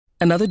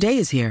Another day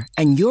is here,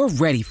 and you're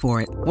ready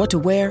for it. What to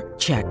wear?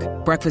 Check.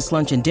 Breakfast,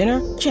 lunch, and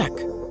dinner? Check.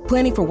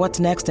 Planning for what's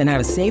next and how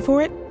to save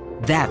for it?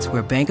 That's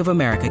where Bank of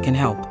America can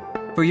help.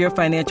 For your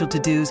financial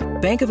to-dos,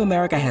 Bank of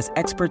America has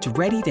experts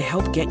ready to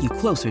help get you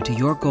closer to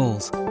your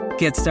goals.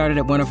 Get started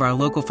at one of our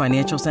local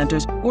financial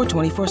centers or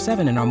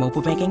 24/7 in our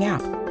mobile banking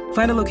app.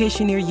 Find a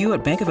location near you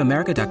at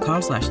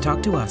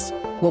bankofamerica.com/talktous.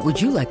 What would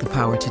you like the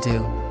power to do?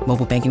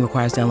 Mobile banking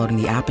requires downloading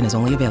the app and is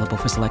only available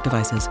for select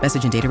devices.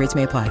 Message and data rates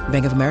may apply.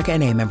 Bank of America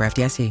N.A., member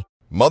FDIC.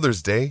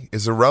 Mother's Day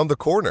is around the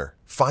corner.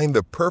 Find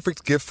the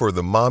perfect gift for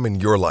the mom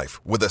in your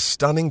life with a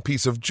stunning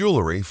piece of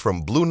jewelry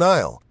from Blue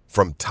Nile.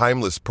 From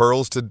timeless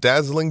pearls to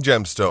dazzling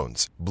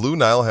gemstones, Blue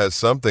Nile has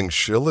something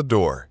she'll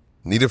adore.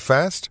 Need it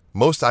fast?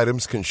 Most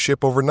items can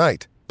ship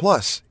overnight.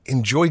 Plus,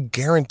 enjoy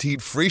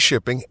guaranteed free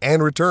shipping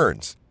and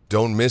returns.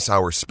 Don't miss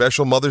our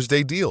special Mother's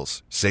Day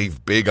deals.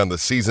 Save big on the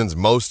season's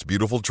most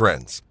beautiful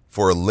trends.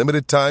 For a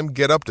limited time,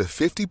 get up to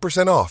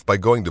 50% off by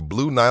going to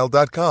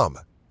BlueNile.com.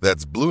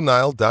 That's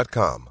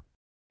BlueNile.com.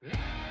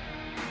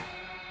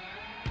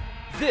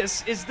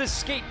 This is the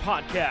Skate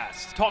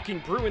Podcast, talking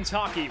Bruins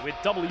hockey with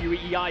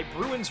WEEI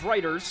Bruins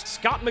writers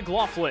Scott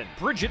McLaughlin,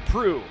 Bridget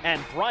Prue,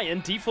 and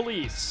Brian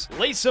DeFelice.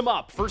 Lace them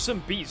up for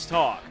some Beast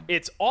talk.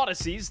 It's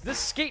Odyssey's The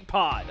Skate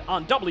Pod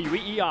on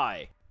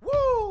WEEI.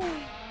 Woo!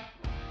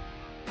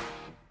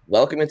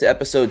 Welcome into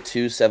episode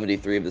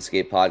 273 of the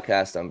Skate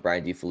Podcast. I'm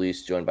Brian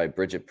DeFelice, joined by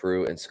Bridget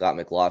Prue and Scott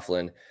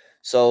McLaughlin.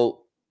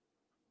 So,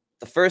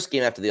 the first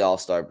game after the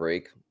All-Star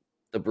break,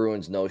 the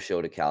Bruins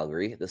no-show to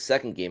Calgary. The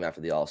second game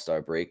after the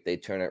All-Star break, they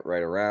turn it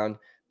right around.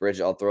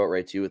 Bridget, I'll throw it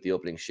right to you with the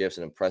opening shifts.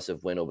 An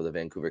impressive win over the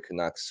Vancouver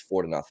Canucks,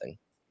 4-0.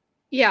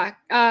 Yeah,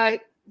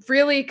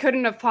 really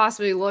couldn't have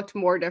possibly looked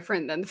more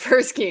different than the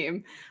first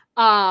game.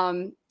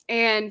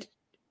 And,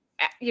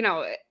 you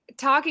know,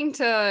 talking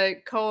to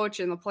coach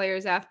and the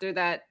players after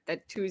that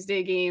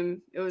Tuesday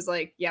game, it was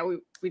like, yeah,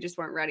 we just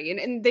weren't ready.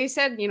 And they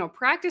said, you know,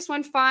 practice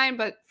went fine,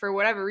 but for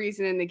whatever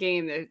reason in the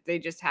game, they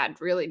just had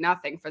really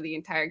nothing for the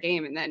entire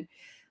game. And then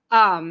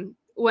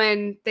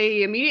when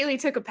they immediately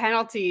took a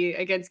penalty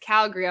against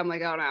Calgary, I'm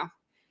like, oh no,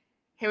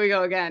 here we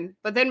go again.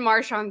 But then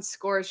Marchand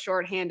scores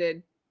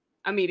shorthanded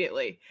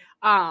immediately.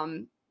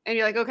 And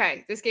you're like,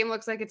 okay, this game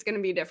looks like it's going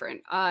to be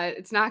different.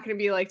 It's not going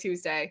to be like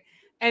Tuesday.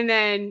 And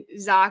then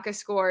Zacha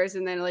scores,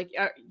 and then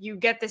you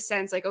get the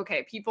sense like,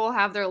 okay, people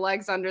have their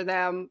legs under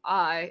them.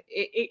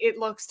 It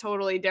looks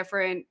totally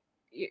different.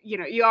 You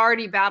know, you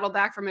already battle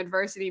back from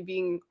adversity,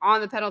 being on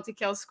the penalty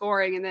kill,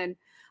 scoring, and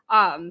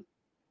then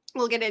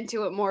we'll get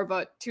into it more.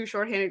 But 2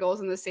 shorthanded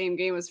goals in the same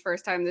game was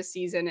first time this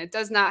season. It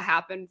does not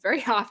happen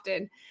very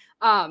often.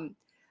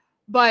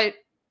 But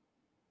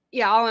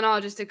yeah, all in all,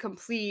 just a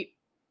complete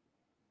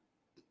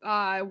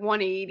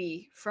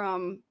 180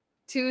 from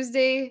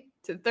Tuesday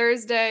to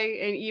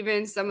Thursday. And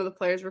even some of the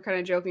players were kind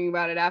of joking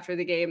about it after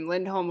the game.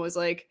 Lindholm was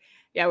like,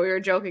 yeah, we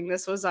were joking.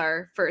 This was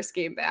our first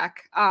game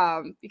back.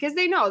 Because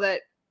they know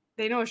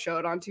it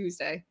showed on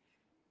Tuesday.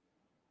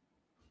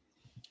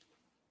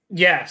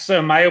 Yeah.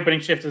 So my opening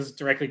shift is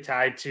directly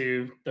tied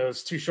to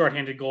those 2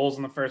 shorthanded goals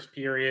in the first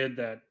period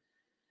that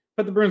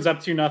put the Bruins up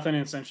 2-0 and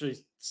essentially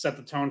set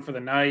the tone for the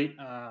night.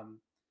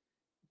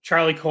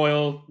 Charlie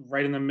Coyle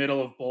right in the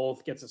middle of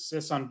both, gets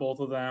assists on both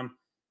of them.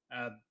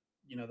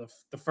 You know,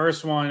 the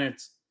first one,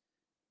 it's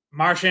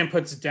Marchand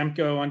puts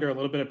Demko under a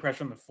little bit of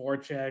pressure on the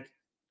forecheck.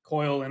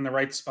 Coyle in the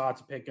right spot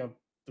to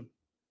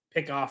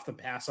pick off the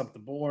pass up the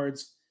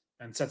boards,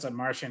 and sets up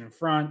Marchand in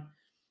front.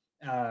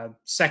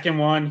 Second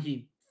one,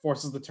 he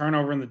forces the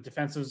turnover in the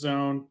defensive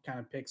zone, kind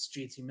of picks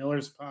JT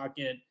Miller's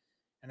pocket,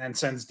 and then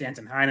sends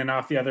Danton Heinen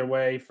off the other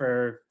way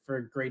for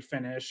a great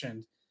finish.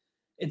 And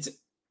it's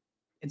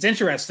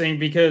interesting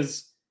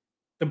because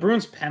the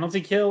Bruins penalty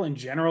kill in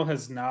general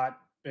has not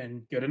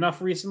been good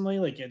enough recently.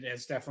 Like, it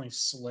has definitely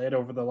slid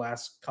over the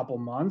last couple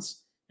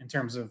months in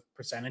terms of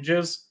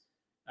percentages.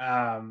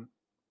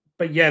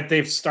 But yet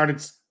they've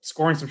started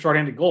scoring some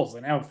shorthanded goals.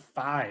 They now have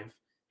 5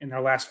 in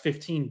their last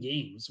 15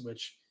 games,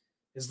 which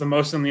is the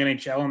most in the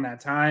NHL in that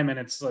time. And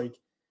it's like,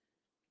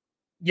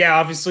 yeah,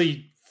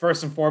 obviously,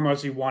 first and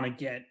foremost, you want to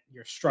get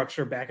your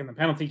structure back in the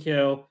penalty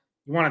kill.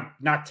 You want to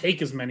not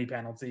take as many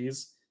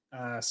penalties.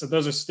 So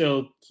those are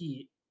still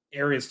key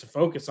areas to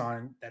focus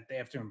on that they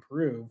have to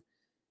improve.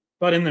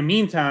 But in the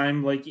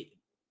meantime, like, you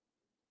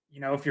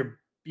know, if you're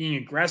being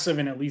aggressive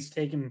and at least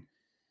taking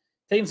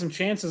some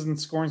chances and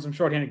scoring some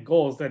shorthanded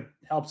goals, that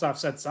helps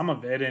offset some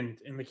of it. And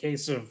in the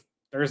case of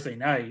Thursday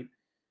night,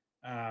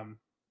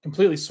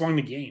 completely swung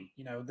the game.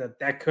 You know,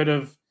 that could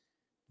have,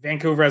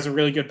 Vancouver has a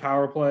really good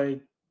power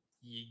play.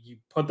 You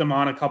put them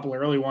on a couple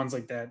early ones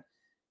like that,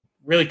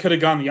 really could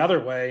have gone the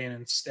other way. And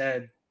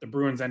instead the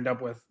Bruins end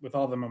up with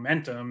all the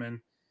momentum,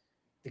 and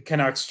the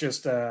Canucks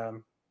just,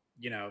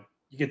 you know,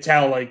 you could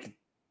tell like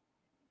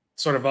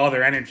sort of all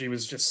their energy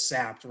was just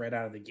sapped right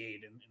out of the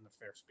gate in the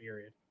first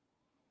period.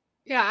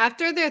 Yeah,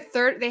 after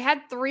their they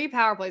had 3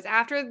 power plays. They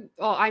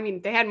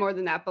had more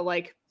than that, but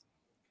like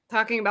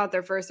talking about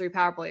their first 3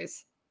 power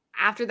plays,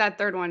 after that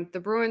third one, the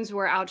Bruins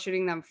were out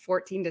shooting them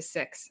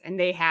 14-6, and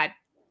they had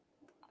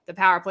the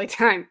power play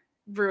time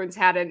Bruins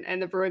had,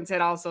 and the Bruins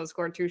had also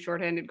scored 2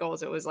 shorthanded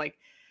goals. It was like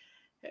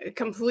a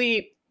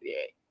complete.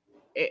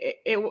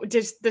 It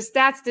just, the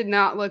stats did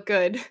not look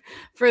good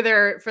for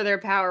their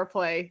power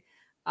play.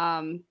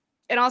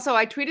 And also,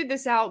 I tweeted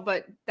this out,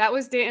 but that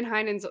was Danton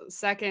Heinen's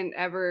second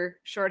ever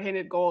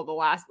shorthanded goal.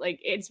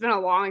 It's been a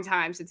long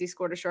time since he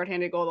scored a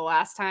shorthanded goal the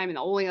last time. And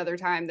the only other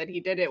time that he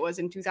did it was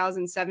in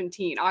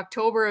 2017,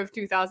 October of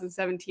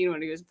 2017,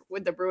 when he was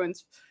with the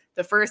Bruins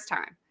the first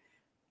time.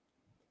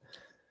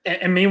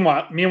 And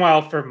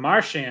meanwhile, for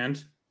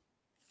Marchand,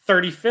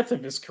 35th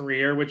of his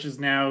career, which is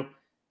now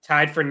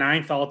tied for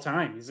 9th all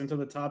time. He's into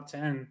the top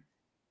 10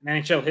 in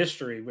NHL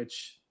history,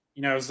 which,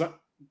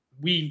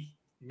 we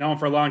know him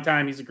for a long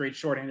time. He's a great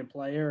shorthanded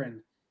player.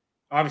 And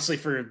obviously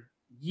for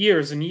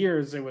years and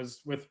years, it was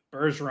with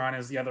Bergeron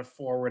as the other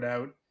forward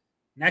out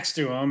next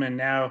to him. And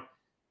now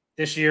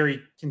this year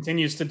he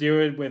continues to do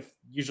it with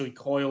usually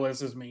Coyle as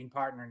his main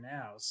partner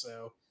now.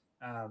 So,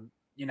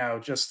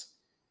 just,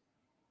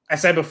 I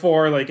said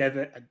before, like, I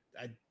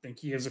think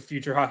he is a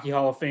future Hockey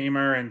Hall of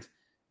Famer.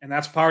 And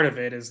that's part of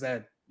it, is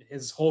that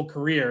his whole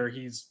career,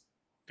 he's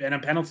been a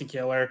penalty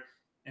killer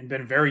and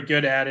been very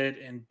good at it,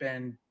 and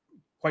been,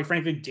 quite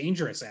frankly,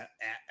 dangerous at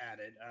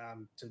it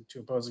to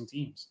opposing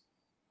teams.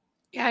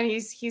 Yeah, and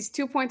he's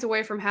 2 points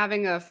away from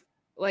having to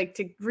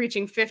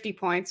reaching 50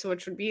 points,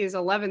 which would be his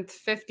 11th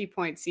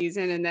 50-point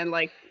season. And then,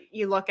 like,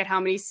 you look at how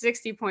many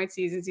 60-point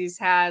seasons he's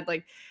had,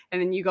 like,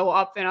 and then you go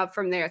up and up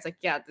from there. It's like,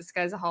 yeah, this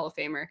guy's a Hall of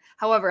Famer.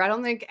 However, I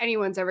don't think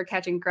anyone's ever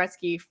catching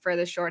Gretzky for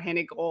the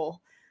shorthanded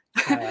goal.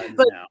 No.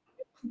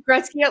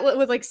 Gretzky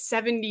with like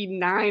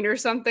 79 or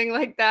something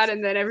like that,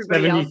 and then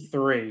everybody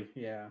 73,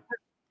 yeah.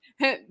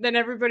 Then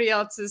everybody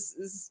else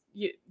is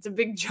it's a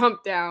big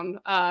jump down.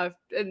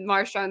 And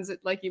Marchand's,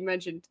 like you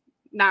mentioned,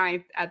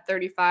 9th at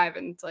 35,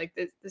 and it's like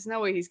there's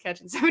no way he's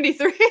catching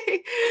 73.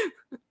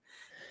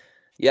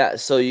 Yeah,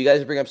 so you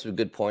guys bring up some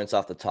good points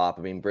off the top.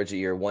 I mean, Bridget,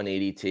 your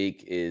 180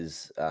 take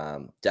is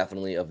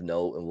definitely of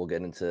note, and we'll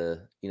get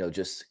into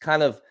just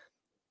kind of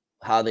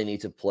how they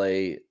need to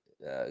play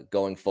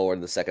going forward.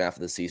 The second half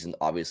of the season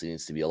obviously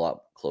needs to be a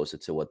lot closer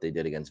to what they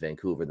did against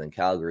Vancouver than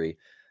Calgary.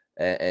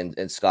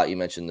 And Scott, you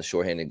mentioned the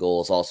shorthanded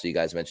goals. Also, you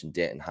guys mentioned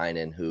Danton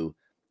Heinen, who,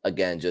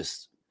 again,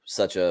 just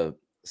such a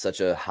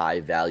high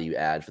value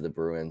add for the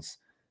Bruins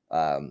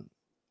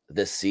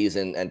this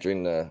season,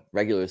 entering the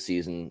regular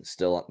season,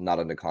 still not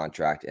under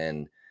contract.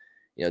 And,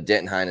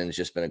 Danton Heinen has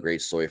just been a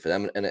great story for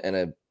them, and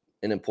an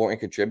important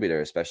contributor,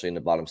 especially in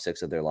the bottom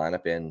 6 of their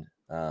lineup. And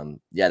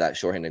that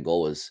shorthanded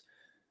goal was,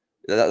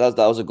 that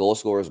was a goal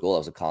scorer's goal. That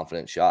was a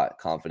confident shot,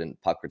 confident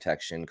puck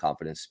protection,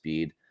 confident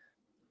speed.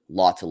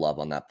 Lot to love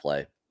on that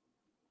play.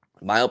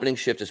 My opening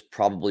shift is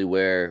probably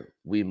where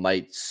we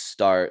might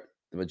start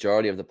the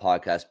majority of the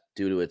podcast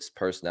due to its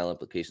personnel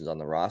implications on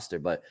the roster.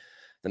 But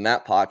the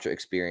Matt Poitras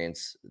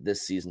experience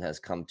this season has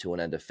come to an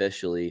end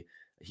officially.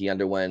 He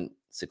underwent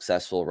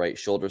successful right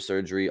shoulder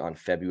surgery on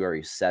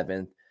February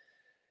 7th,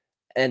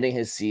 ending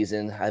his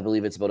season. I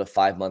believe it's about a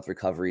 5-month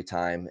recovery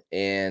time.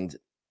 And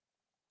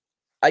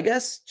I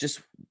guess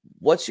just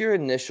what's your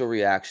initial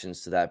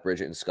reactions to that,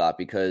 Bridget and Scott?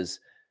 Because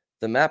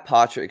the Matt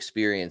Poitras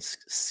experience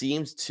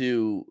seems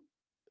to,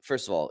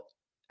 first of all,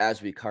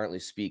 as we currently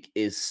speak,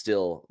 is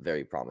still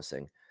very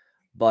promising.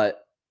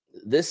 But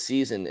this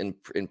season,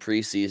 in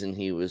preseason,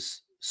 he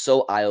was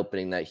so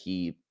eye-opening that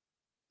he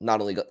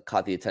not only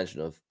caught the attention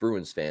of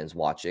Bruins fans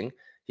watching,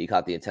 he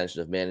caught the attention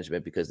of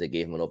management because they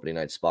gave him an opening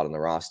night spot on the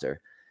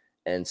roster,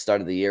 and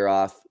started the year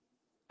off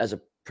as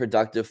a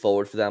productive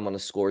forward for them on the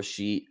score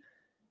sheet.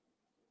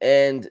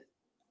 And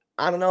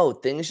I don't know,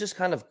 things just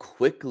kind of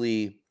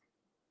quickly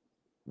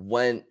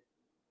went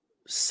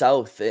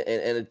south, and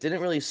it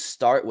didn't really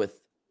start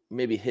with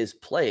maybe his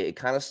play. It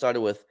kind of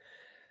started with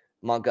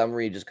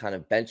Montgomery just kind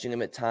of benching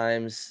him at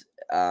times,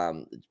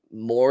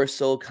 more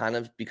so kind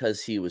of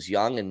because he was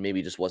young and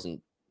maybe just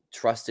wasn't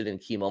trusted in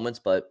key moments,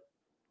 but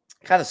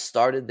kind of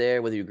started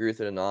there, whether you agree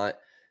with it or not.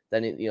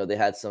 Then, they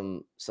had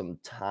some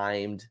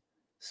timed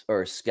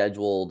or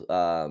scheduled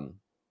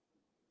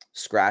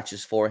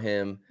scratches for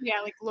him.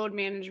 Yeah, like load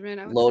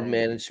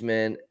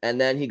management.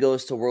 And then he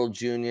goes to World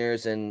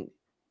Juniors and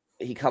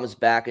he comes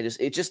back, and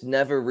it just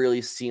never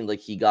really seemed like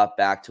he got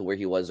back to where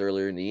he was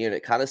earlier in the year. And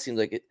it kind of seemed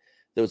like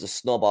there was a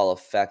snowball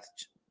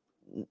effect,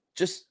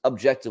 just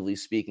objectively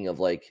speaking, of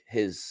like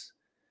his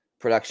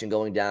production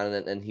going down,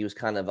 and he was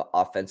kind of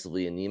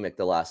offensively anemic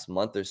the last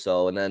month or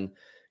so. And then,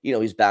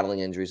 he's battling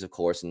injuries, of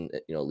course, and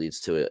leads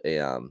to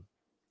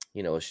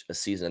a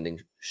season-ending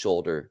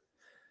shoulder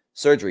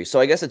surgery. So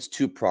I guess it's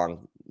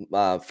two-pronged.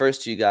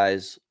 First, you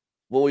guys,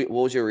 what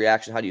was your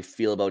reaction? How do you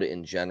feel about it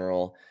in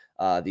general?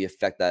 The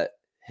effect that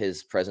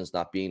his presence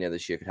not being there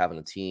this year could have on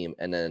the team,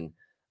 and then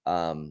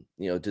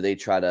do they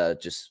try to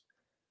just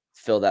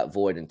fill that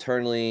void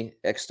internally,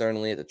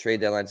 externally at the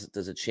trade deadlines?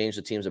 Does it change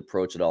the team's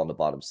approach at all in the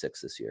bottom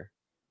 6 this year?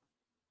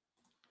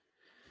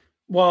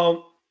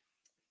 Well,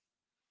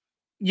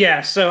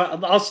 yeah. So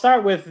I'll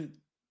start with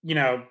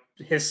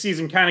his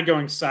season kind of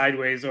going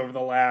sideways over the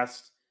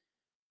last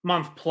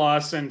month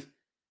plus, and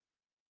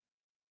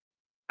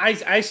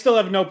I still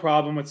have no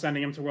problem with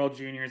sending him to World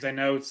Juniors. I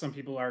know some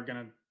people are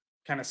going to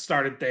kind of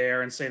start it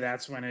there and say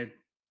that's when it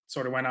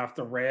sort of went off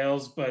the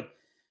rails. But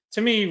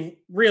to me,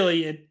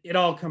 really, it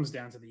all comes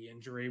down to the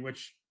injury,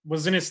 which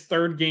was in his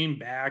third game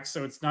back.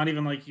 So it's not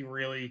even like he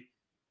really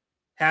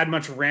had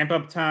much ramp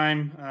up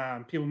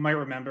time. People might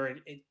remember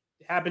it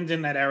happened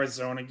in that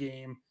Arizona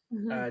game,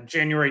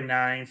 January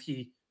 9th.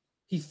 He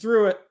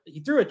threw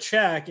a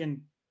check,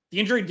 and the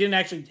injury didn't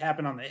actually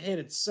happen on the hit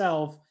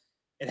itself.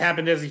 It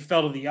happened as he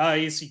fell to the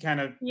ice. He kind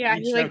of Yeah,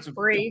 he reached out like to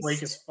break his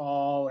braced.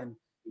 fall and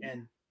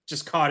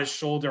just caught his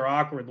shoulder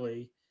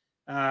awkwardly.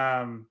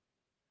 And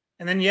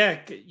then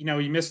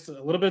he missed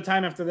a little bit of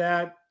time after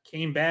that.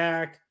 Came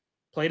back,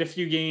 played a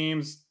few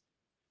games,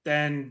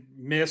 then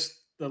missed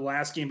the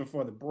last game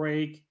before the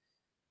break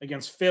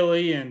against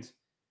Philly. And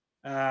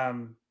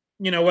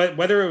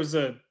whether it was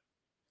I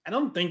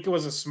don't think it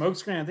was a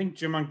smokescreen. I think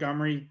Jim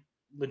Montgomery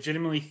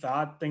legitimately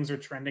thought things were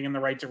trending in the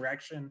right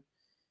direction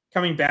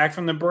coming back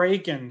from the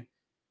break, and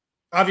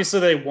obviously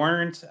they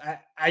weren't.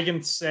 I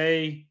can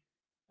say,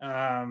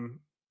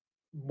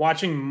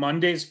 watching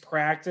Monday's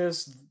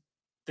practice,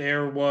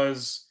 there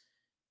was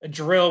a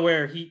drill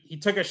where he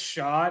took a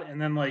shot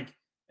and then like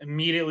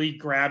immediately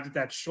grabbed at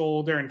that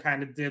shoulder and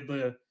kind of did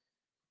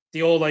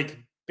the old like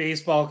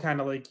baseball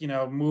kind of like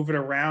move it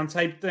around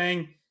type thing.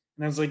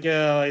 And I was like,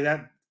 like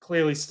that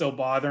clearly still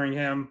bothering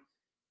him.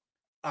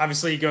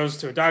 Obviously, he goes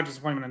to a doctor's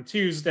appointment on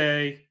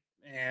Tuesday,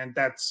 and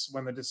that's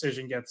when the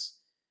decision gets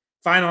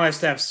finalized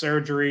to have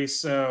surgery.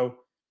 So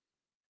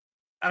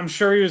I'm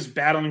sure he was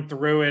battling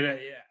through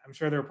it. I'm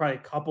sure there were probably a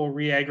couple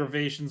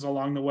re-aggravations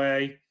along the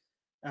way.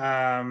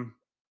 And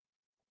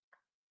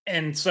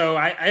so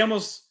I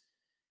almost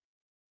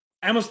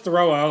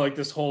throw out like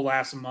this whole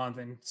last month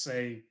and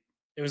say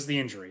it was the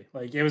injury.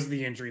 Like it was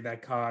the injury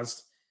that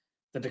caused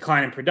the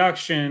decline in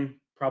production,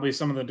 probably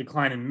some of the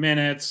decline in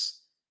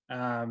minutes,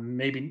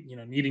 maybe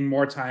needing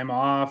more time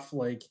off.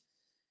 Like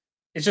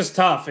it's just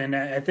tough. And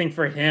I think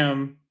for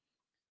him,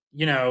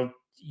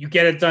 you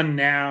get it done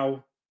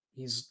now.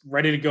 He's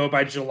ready to go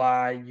by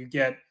July. You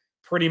get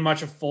pretty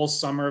much a full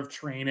summer of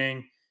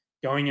training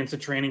going into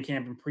training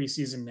camp and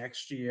preseason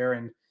next year.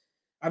 And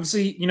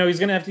obviously, he's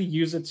going to have to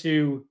use it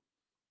to,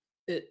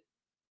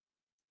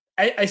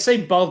 I say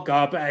bulk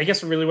up. I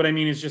guess really what I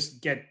mean is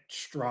just get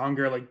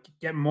stronger, like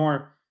get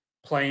more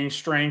playing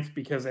strength,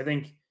 because I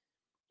think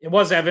it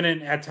was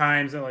evident at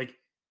times that like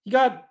he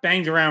got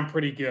banged around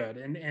pretty good.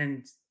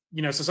 And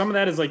so some of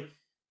that is like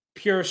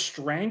pure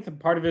strength. And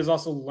part of it is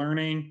also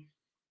learning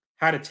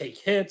how to take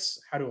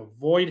hits, how to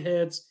avoid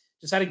hits,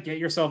 just how to get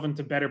yourself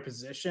into better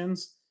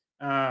positions,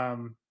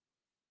 and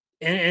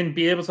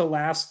be able to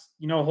last,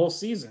 a whole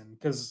season.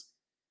 Because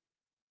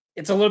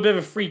it's a little bit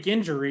of a freak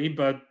injury,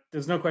 but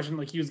there's no question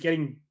like he was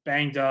getting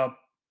banged up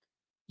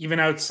even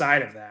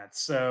outside of that.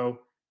 So,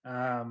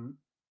 I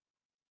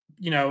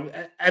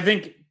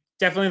think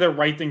definitely the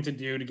right thing to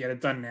do to get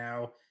it done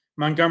now.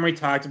 Montgomery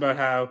talked about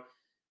how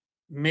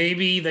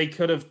maybe they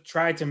could have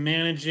tried to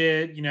manage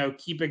it,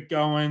 keep it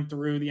going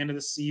through the end of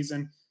the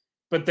season.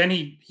 But then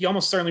he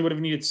almost certainly would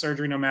have needed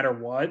surgery no matter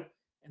what.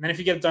 And then if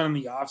you get it done in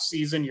the off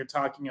season, you're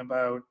talking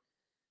about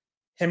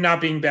him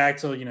not being back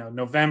till,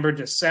 November,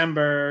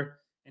 December.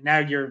 And now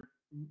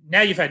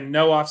you've had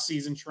no off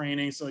season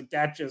training. So like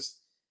that just,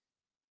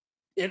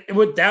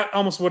 that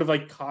almost would have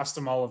like cost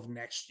him all of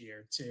next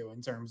year too,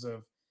 in terms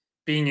of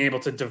being able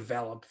to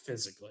develop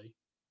physically.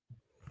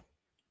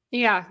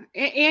 Yeah,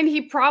 and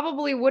he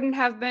probably wouldn't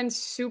have been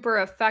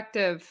super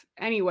effective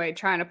anyway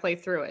trying to play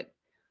through it.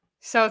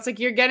 So it's like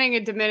you're getting a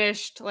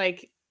diminished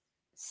like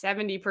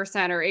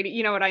 70% or 80,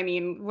 you know what I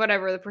mean?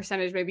 Whatever the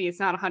percentage may be, it's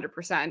not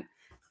 100%.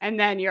 And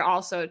then you're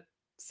also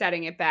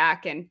setting it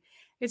back. And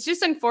it's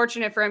just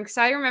unfortunate for him, because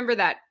I remember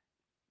that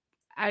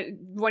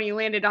when he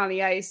landed on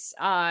the ice,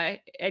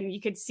 and you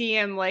could see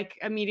him like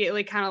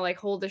immediately kind of like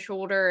hold the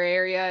shoulder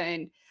area,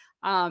 and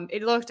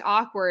it looked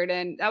awkward.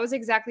 And that was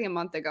exactly a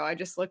month ago. I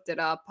just looked it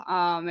up.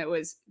 It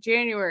was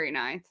January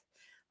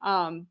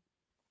 9th.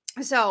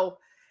 So,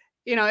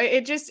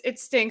 it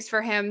stinks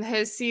for him.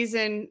 His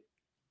season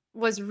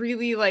was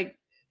really like,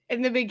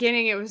 in the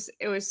beginning,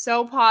 it was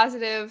so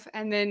positive,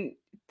 and then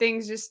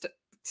things just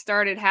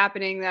started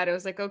happening that it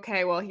was like,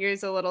 okay, well,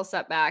 here's a little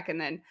setback. And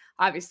then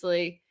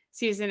obviously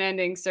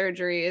season-ending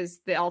surgery is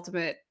the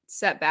ultimate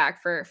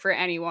setback for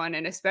anyone,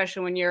 and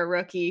especially when you're a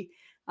rookie,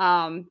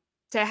 to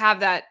have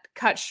that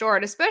cut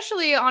short,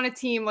 especially on a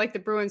team like the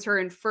Bruins who are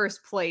in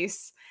first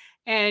place,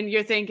 and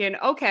you're thinking,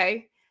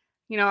 okay,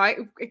 I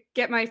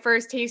get my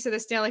first taste of the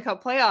Stanley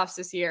Cup playoffs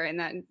this year, and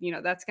then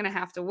that's going to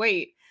have to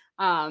wait.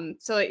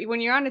 So when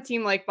you're on a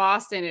team like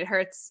Boston, it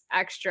hurts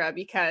extra,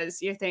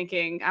 because you're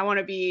thinking, I want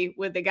to be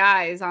with the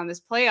guys on this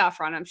playoff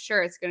run. I'm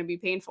sure it's going to be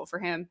painful for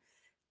him,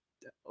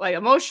 like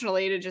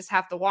emotionally, to just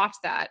have to watch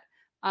that,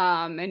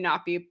 and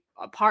not be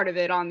a part of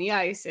it on the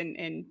ice.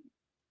 And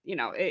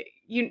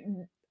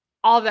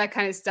all of that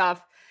kind of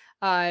stuff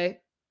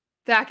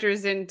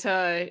factors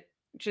into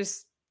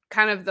just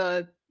kind of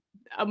the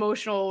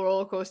emotional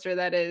roller coaster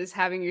that is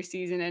having your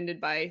season ended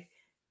by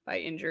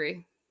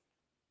injury.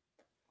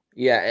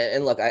 Yeah,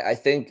 and look, I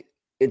think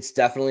it's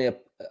definitely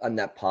a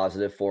net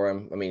positive for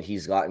him. I mean,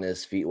 he's gotten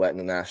his feet wet in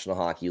the National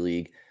Hockey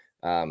League.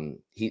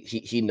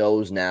 He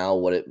knows now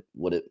what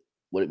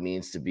it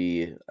means to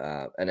be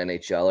an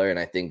NHLer, and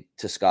I think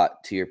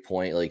to your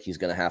point, like he's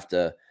going to have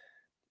to,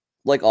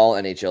 like all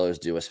NHLers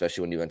do,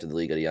 especially when you enter the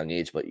league at a young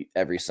age. But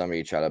every summer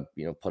you try to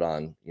put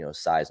on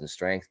size and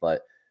strength.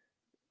 But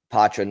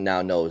Poitras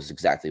now knows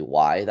exactly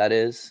why that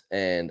is,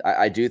 and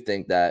I do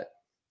think that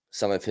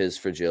some of his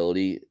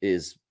fragility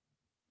is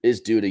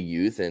due to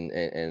youth and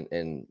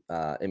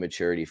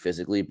immaturity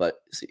physically,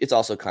 but it's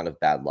also kind of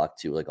bad luck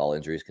too, like all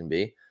injuries can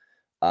be.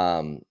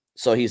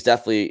 So he's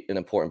definitely an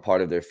important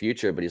part of their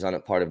future, but he's not a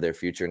part of their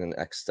future in the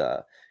next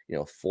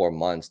 4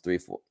 months,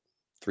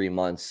 3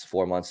 months,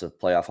 4 months of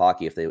playoff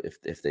hockey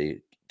if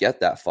they get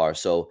that far.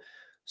 So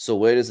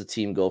where does the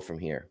team go from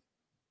here?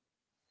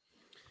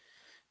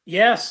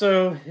 Yeah,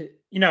 so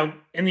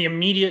in the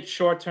immediate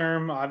short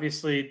term,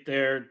 obviously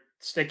they're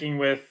sticking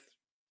with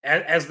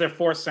as their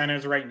four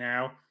centers right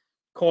now: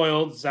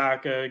 Coyle,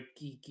 Zaka,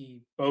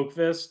 Geeky,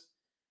 Boqvist.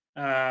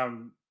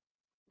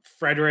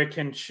 Frederick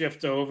can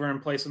shift over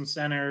and play some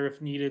center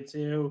if needed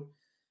to.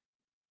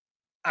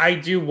 I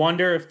do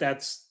wonder if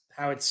that's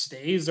how it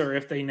stays, or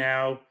if they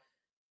now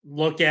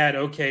look at,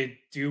 okay,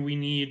 do we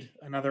need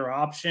another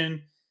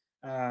option?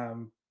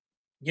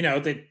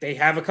 They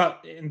have a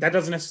cut, and that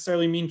doesn't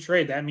necessarily mean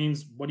trade. That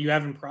means, what do you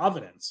have in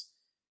Providence?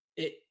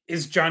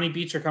 Is Johnny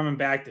Beecher coming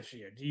back this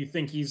year? Do you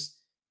think he's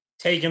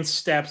taken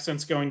steps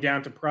since going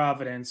down to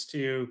Providence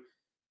to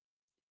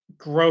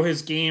grow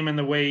his game in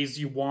the ways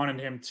you wanted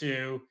him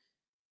to?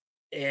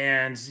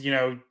 And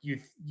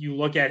you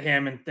look at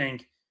him and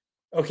think,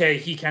 okay,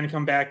 he can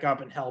come back up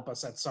and help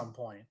us at some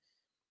point.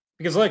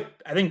 Because look,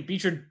 I think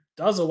Beecher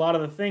does a lot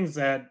of the things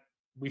that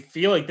we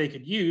feel like they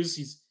could use.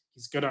 He's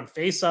good on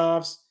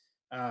faceoffs.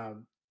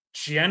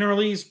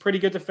 Generally, he's pretty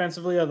good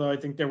defensively, although I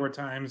think there were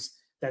times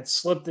that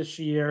slipped this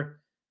year.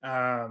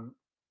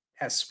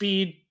 Has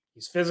speed.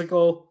 He's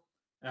physical.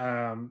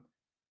 By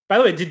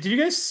the way, did you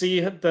guys see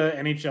the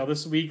NHL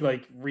this week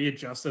like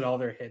readjusted all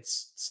their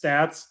hits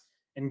stats,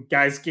 and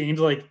guys gained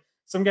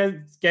some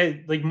guys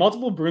get like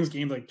multiple Bruins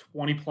gained like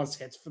 20 plus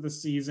hits for the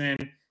season.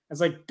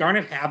 It's like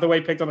Garnet Hathaway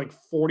picked up like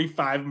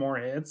 45 more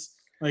hits.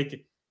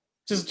 Like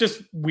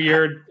just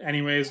weird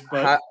anyways,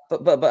 but how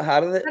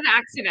did it? Is that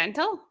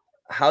accidental?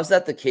 How's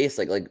that the case?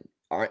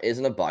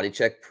 Isn't a body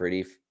check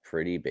pretty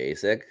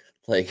basic?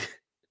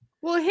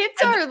 Well,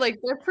 hits are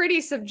they're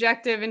pretty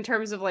subjective in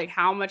terms of like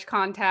how much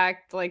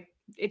contact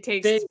it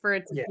takes for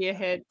it to be a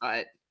hit,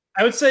 but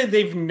I would say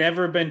they've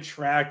never been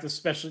tracked,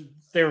 especially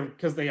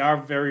because they are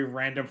very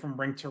random from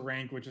rink to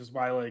rink, which is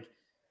why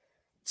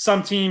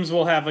some teams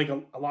will have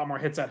a lot more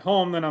hits at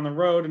home than on the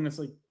road. And it's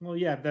like, well,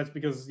 yeah, that's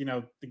because,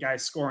 the guy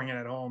scoring it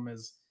at home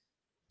is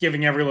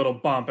giving every little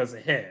bump as a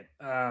hit.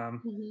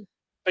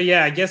 But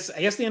yeah, I guess the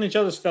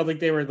NHL just felt like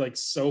they were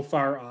so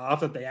far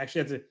off that they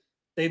actually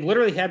they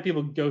literally had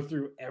people go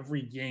through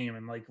every game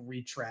and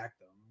retract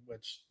them,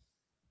 which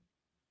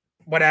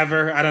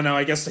whatever. I don't know.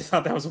 I guess they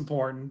thought that was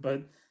important,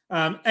 but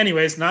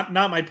anyways, not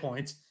my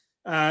point.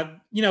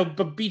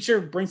 But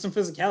Beecher brings some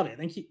physicality. I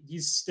think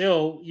he's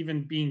still,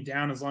 even being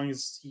down as long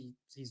as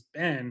he's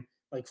been,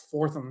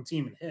 fourth on the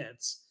team in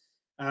hits.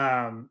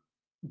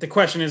 The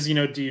question is,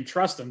 do you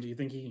trust him? Do you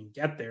think he can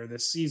get there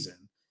this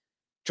season?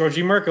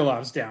 Georgi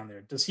Merkelov's down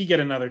there. Does he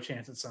get another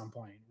chance at some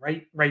point?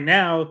 Right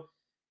now,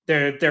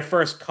 their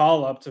first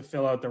call up to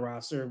fill out the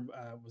roster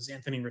was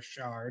Anthony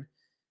Richard.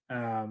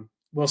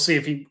 We'll see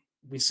if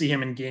we see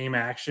him in game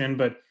action,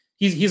 but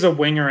he's a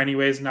winger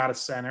anyways, not a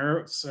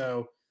center.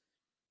 So,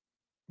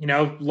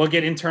 look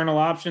at internal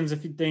options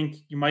if you think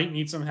you might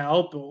need some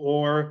help,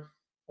 or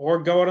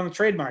go out on the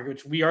trade market,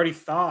 which we already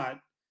thought,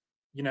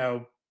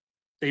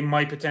 they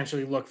might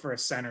potentially look for a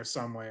center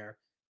somewhere,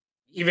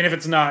 even if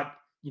it's not,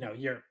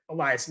 your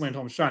Elias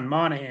Lindholm, Sean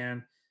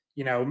Monahan,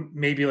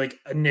 maybe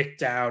a Nick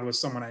Dowd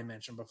was someone I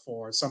mentioned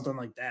before, something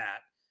like that.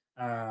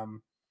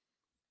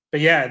 But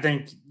yeah, I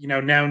think,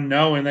 now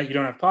knowing that you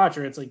don't have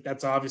Poitras, it's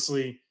that's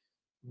obviously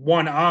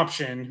one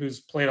option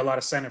who's played a lot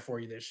of center for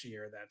you this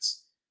year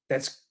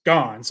that's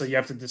gone. So you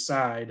have to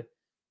decide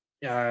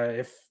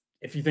if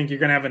you think you're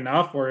going to have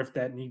enough, or if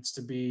that needs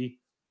to be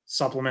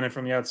supplemented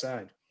from the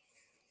outside.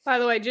 By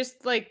the way,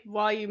 just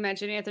while you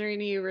mentioned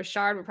Anthony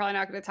Richard, we're probably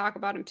not going to talk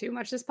about him too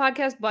much this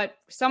podcast, but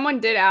someone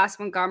did ask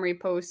Montgomery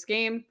post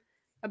game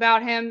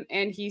about him,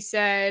 and he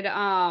said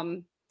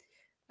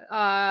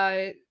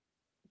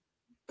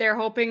they're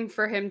hoping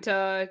for him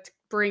to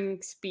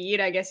bring speed.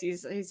 I guess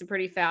he's a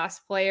pretty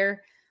fast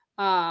player.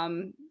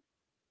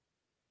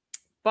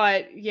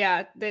 But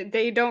yeah,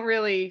 they don't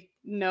really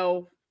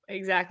know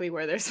exactly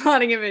where they're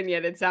slotting him in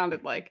yet, it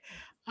sounded like.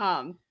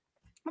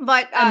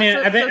 But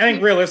I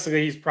think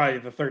realistically he's probably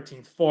the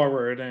 13th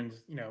forward, and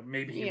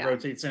maybe he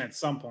rotates in at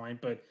some point.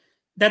 But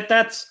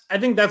I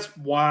think that's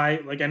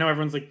why. I know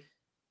everyone's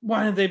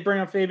why did they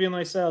bring up Fabian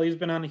Lysell? He's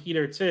been on a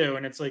heater too,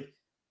 and it's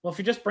well, if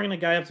you just bring a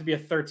guy up to be a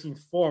 13th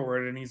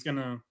forward and he's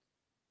gonna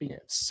be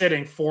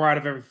sitting 4 out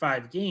of every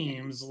 5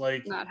 games,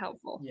 not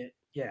helpful.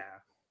 Yeah.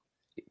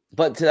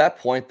 But to that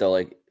point, though,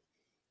 like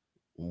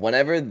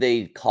whenever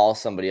they call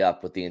somebody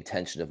up with the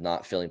intention of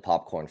not filling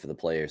popcorn for the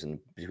players in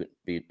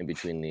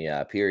between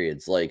the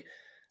periods, like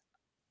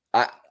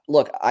I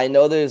look, I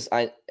know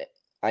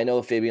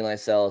Fabian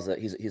Lysell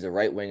is he's a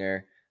right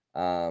winger.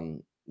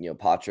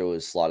 Poitras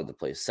is slotted to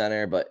play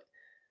center, but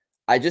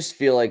I just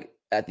feel like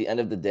at the end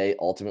of the day,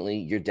 ultimately,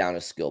 you're down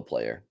a skill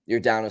player. You're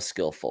down a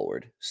skill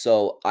forward.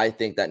 So I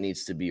think that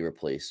needs to be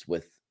replaced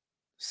with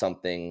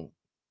something,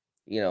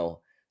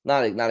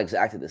 not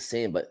exactly the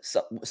same, but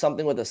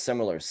something with a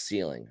similar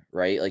ceiling,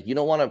 right? Like you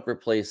don't want to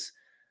replace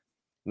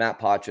Matt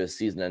Poitras'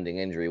 season-ending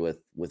injury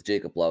with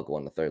Jacob Lauko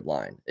on the third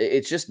line.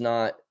 It's just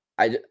not.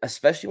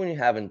 Especially when you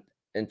have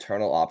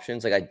internal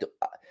options. Like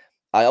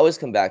I always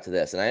come back to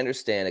this, and I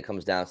understand it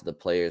comes down to the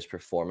players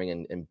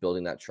performing and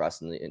building that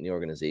trust in the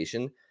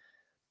organization.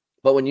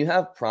 But when you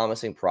have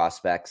promising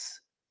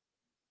prospects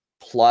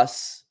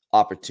plus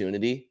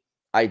opportunity,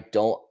 I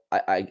don't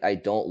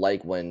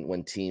like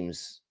when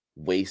teams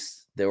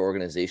waste their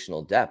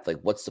organizational depth. Like,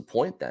 what's the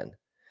point then?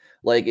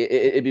 Like,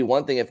 it'd be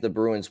one thing if the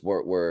Bruins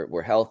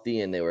were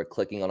healthy and they were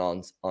clicking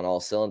on all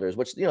cylinders,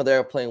 which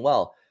they're playing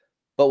well.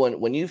 But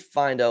when you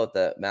find out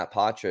that Matt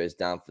Poitras is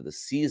down for the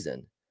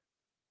season,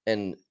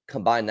 and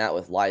combine that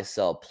with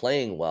Lysell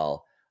playing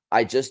well,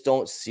 I just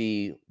don't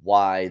see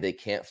why they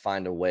can't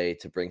find a way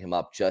to bring him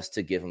up just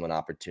to give him an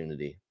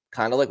opportunity.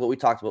 Kind of like what we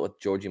talked about with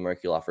Georgi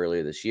Merkulov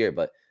earlier this year,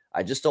 but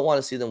I just don't want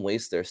to see them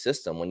waste their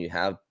system when you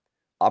have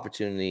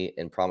opportunity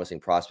and promising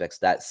prospects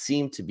that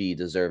seem to be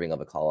deserving of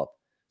a call-up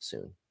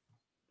soon.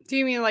 Do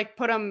you mean like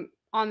put him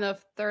on the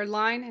third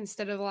line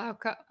instead of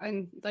Lauko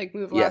and like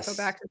move Lauko Yes.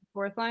 back to the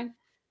fourth line?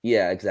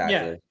 Yeah,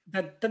 exactly.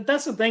 Yeah,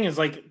 that's the thing is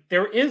like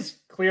there is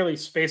clearly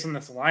space in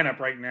this lineup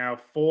right now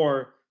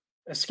for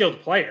a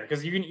skilled player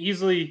because you can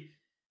easily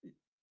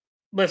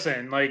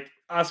listen, like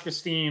Oscar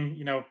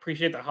Steen,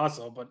 appreciate the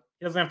hustle, but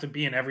he doesn't have to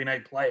be an every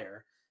night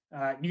player.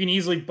 You can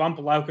easily bump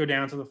Lauko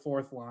down to the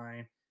fourth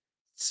line.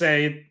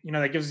 Say,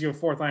 that gives you a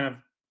fourth line of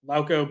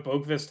Lauko,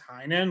 Boqvist,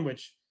 Heinen,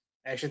 which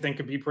I actually think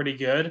could be pretty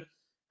good.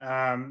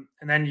 And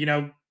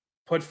then,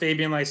 put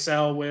Fabian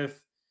Lysell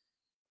with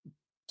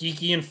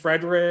Geeky and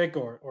Frederick,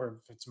 or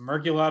if it's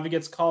Merkulov, he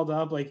gets called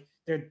up. Like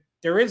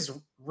there is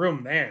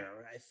room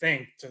there, I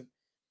think, to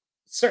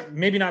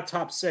maybe not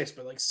top six,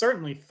 but like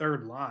certainly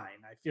third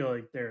line. I feel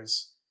like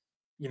there's,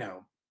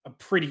 a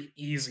pretty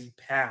easy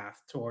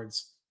path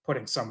towards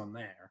putting someone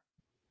there.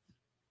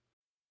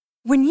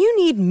 When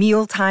you need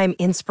mealtime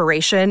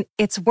inspiration,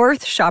 it's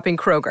worth shopping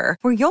Kroger,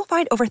 where you'll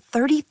find over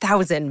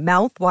 30,000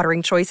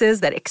 mouthwatering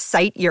choices that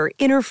excite your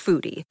inner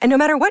foodie. And no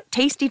matter what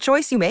tasty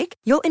choice you make,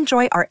 you'll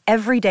enjoy our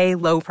everyday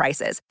low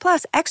prices,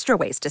 plus extra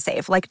ways to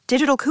save, like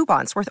digital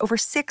coupons worth over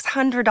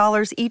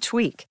 $600 each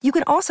week. You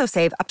can also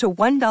save up to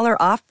 $1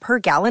 off per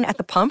gallon at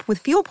the pump with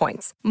fuel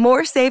points.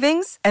 More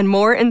savings and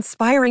more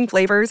inspiring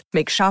flavors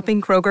make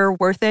shopping Kroger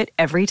worth it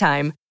every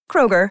time.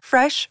 Kroger,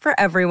 fresh for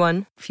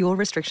everyone. Fuel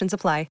restrictions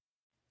apply.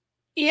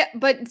 Yeah,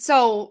 but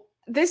so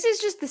this is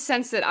just the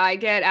sense that I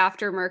get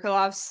after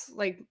Merkulov's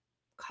like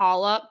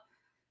call up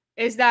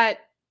is that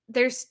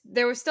there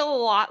was still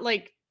a lot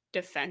like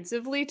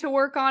defensively to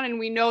work on, and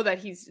we know that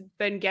he's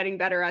been getting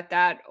better at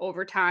that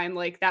over time.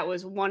 Like that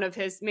was one of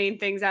his main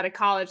things out of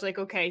college. Like,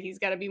 okay, he's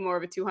got to be more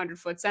of a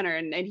 200-foot center,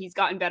 and he's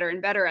gotten better and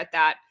better at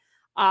that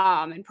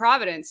in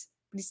Providence.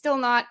 But he's still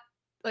not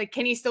like,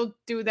 can he still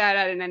do that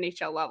at an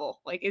NHL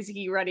level? Like, is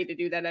he ready to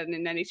do that at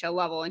an NHL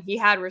level? And he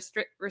had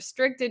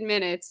restricted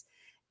minutes.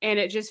 And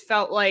it just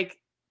felt like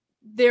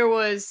there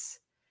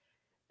wasn't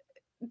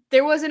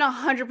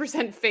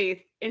 100%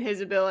 faith in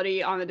his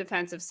ability on the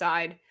defensive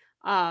side.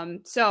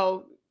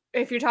 So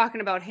if you're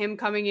talking about him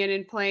coming in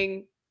and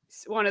playing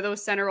one of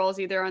those center roles,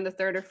 either on the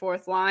third or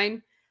fourth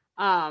line,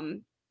 I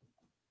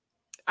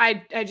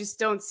just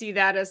don't see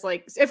that as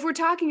like, if we're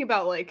talking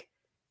about like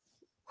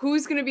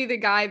who's going to be the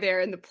guy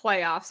there in the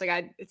playoffs,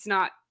 like it's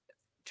not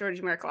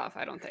Georgi Merkulov,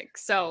 I don't think.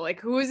 So like,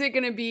 who is it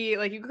going to be?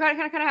 Like, you kind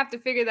of have to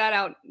figure that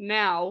out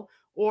now,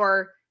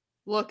 or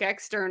look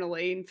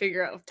externally and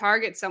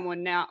target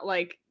someone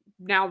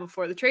now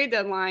before the trade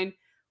deadline.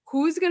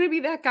 Who's going to be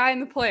that guy in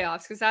the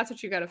playoffs? Because that's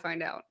what you got to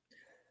find out.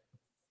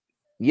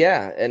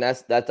 Yeah, and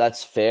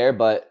that's fair.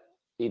 But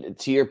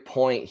to your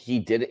point, he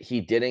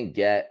didn't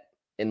get,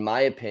 in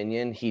my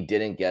opinion, he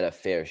didn't get a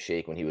fair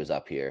shake when he was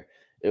up here.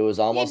 It was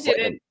almost like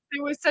it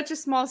was such a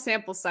small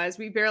sample size.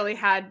 We barely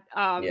had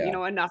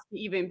enough to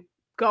even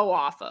go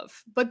off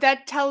of. But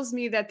that tells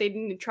me that they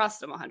didn't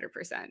trust him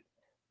 100%.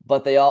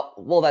 But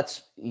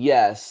that's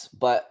yes,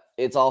 but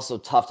it's also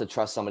tough to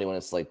trust somebody when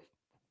it's like,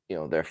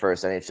 their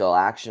first NHL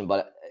action.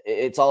 But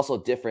it's also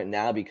different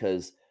now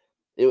because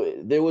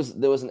there was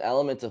an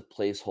element of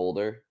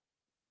placeholder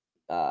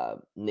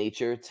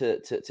nature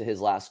to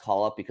his last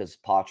call up because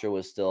Poitras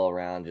was still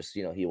around. Just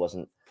he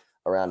wasn't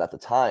around at the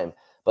time.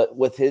 But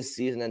with his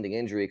season-ending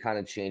injury, it kind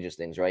of changes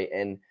things, right?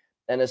 And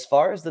as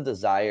far as the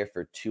desire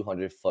for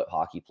 200-foot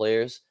hockey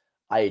players,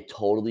 I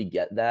totally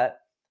get that.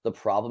 The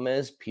problem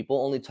is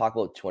people only talk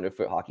about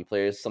 200-foot hockey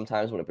players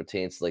sometimes when it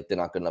pertains to like they're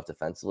not good enough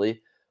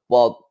defensively.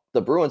 Well,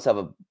 the Bruins have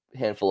a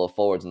handful of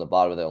forwards in the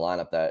bottom of their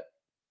lineup that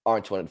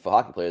aren't 200-foot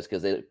hockey players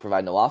because they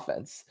provide no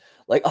offense.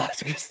 Like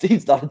Oscar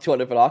Steen's not a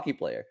 200-foot hockey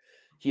player.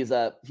 He's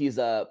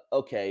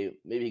okay,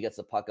 maybe he gets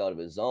the puck out of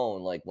his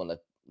zone like when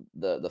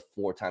the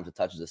 4 times it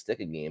touches a stick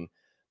a game.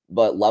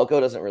 But Lauko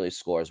doesn't really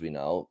score, as we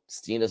know.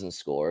 Steen doesn't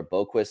score.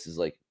 Boquist is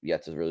like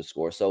yet to really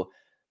score. So,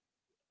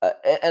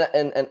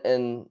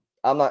 and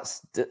I'm not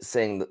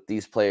saying that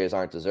these players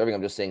aren't deserving.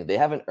 I'm just saying they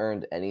haven't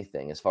earned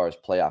anything as far as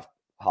playoff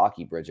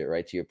hockey, Bridget.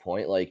 Right, to your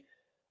point, like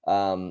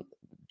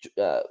Merkulov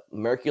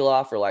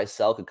or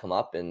Lysell could come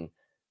up and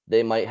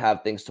they might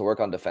have things to work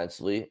on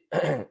defensively.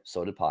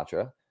 So did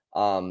Poitras.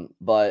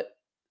 But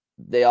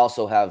they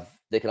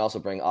can also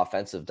bring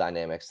offensive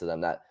dynamics to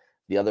them that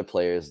the other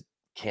players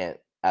can't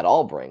at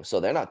all bring. So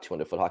they're not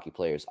 200-foot hockey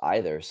players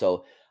either.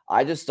 So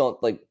I just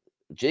don't like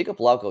Jacob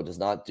Lauko does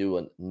not do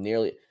a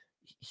nearly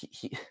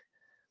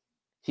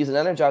he's an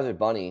Energizer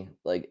bunny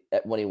like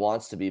when he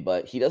wants to be,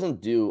 but he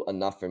doesn't do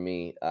enough for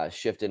me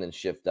shift in and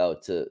shift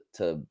out to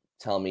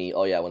tell me,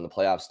 oh yeah, when the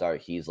playoffs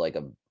start, he's like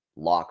a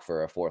lock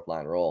for a 4th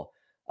line role.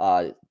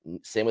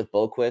 Same with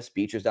Boquist,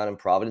 Beecher's down in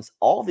Providence.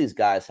 All of these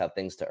guys have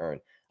things to earn.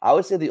 I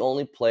would say the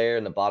only player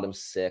in the bottom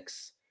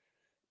 6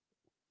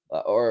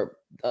 or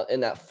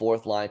in that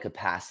 4th line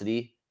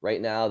capacity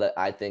right now that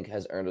I think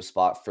has earned a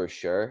spot for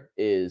sure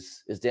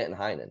is Danton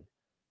Heinen,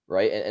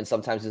 right? And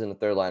sometimes he's in the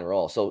 3rd line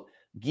role. So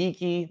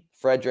Geeky,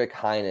 Frederick,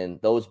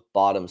 Heinen, those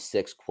bottom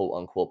 6 quote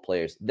unquote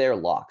players, they're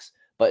locks.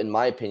 But in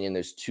my opinion,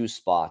 there's 2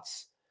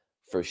 spots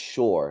for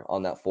sure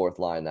on that 4th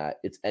line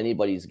that it's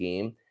anybody's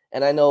game.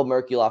 And I know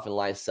Merkulov and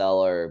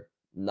Lysell are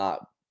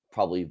not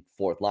probably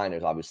 4th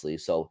liners, obviously.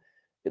 So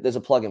there's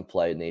a plug and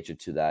play nature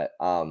to that.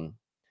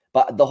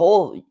 But the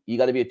whole, you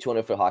got to be a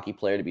 200-foot hockey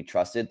player to be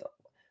trusted.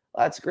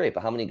 That's great.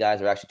 But how many guys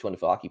are actually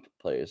 200-foot hockey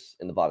players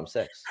in the bottom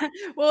 6?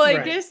 Well, I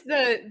Right. guess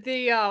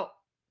the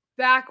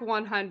back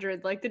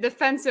 100, like the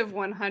defensive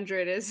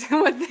 100 is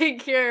what they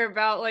care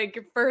about, like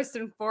first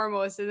and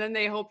foremost. And then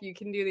they hope you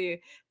can do the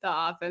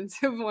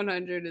offensive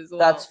 100 as well.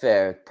 That's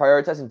fair.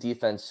 Prioritizing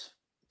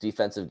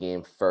defensive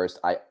game first.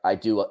 I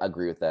do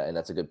agree with that. And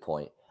that's a good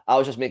point. I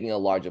was just making a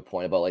larger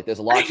point about like there's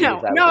a lot of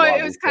teams that no,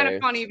 it was kind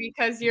of funny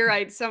because you're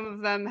right. Some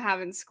of them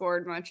haven't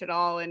scored much at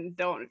all and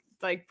don't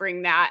like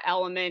bring that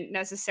element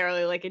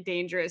necessarily like a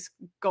dangerous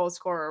goal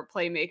scorer or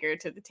playmaker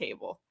to the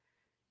table.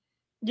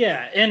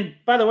 Yeah, and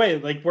by the way,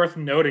 like worth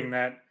noting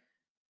that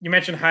you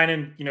mentioned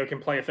Heinen, can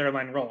play a 3rd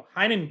line role.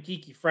 Heinen,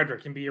 Geeky,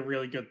 Frederick can be a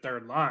really good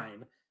 3rd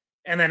line.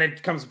 And then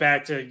it comes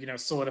back to,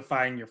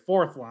 solidifying your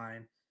 4th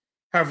line,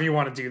 however you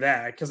want to do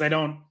that. Because I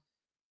don't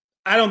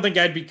think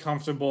I'd be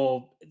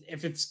comfortable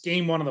if it's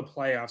game 1 of the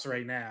playoffs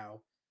right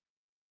now.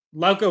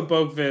 Lauko,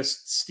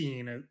 Boquist,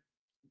 Steen,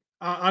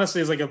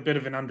 honestly, is like a bit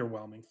of an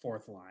underwhelming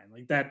 4th line.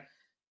 Like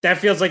that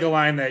feels like a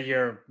line that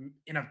you're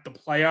in the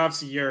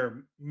playoffs.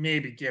 You're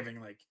maybe giving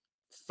like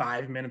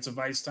 5 minutes of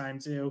ice time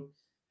to.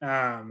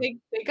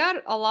 They got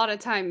a lot of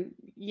time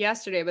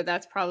yesterday, but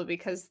that's probably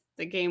because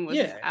the game was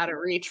out of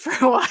reach for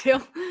a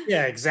while.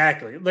 Yeah,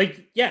 exactly.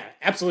 Like, yeah,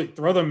 absolutely.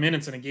 Throw them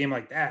minutes in a game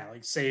like that.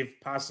 Like, save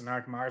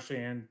Pasternak,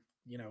 Marchand,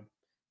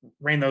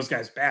 rein those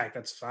guys back.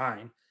 That's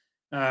fine.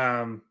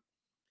 But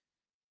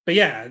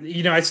yeah,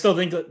 I still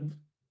think that.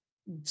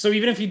 So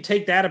even if you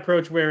take that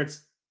approach where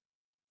it's,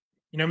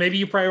 maybe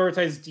you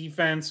prioritize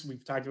defense,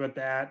 we've talked about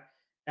that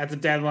at the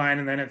deadline,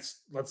 and then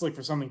it's let's look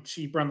for something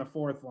cheaper on the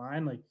 4th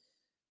line. Like,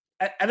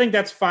 I think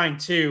that's fine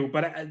too.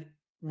 But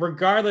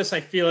regardless, I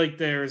feel like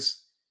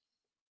there's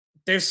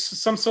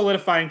some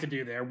solidifying to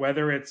do there,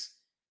 whether it's,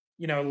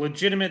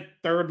 legitimate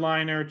 3rd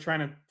liner trying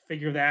to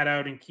figure that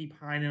out and keep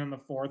Heinen on the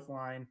 4th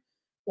line,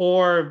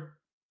 or,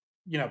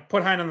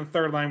 put Heinen on the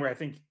 3rd line where I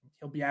think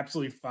he'll be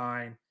absolutely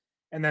fine,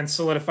 and then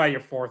solidify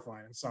your 4th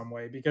line in some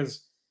way,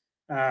 because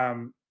I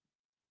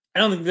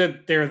don't think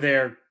that they're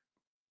there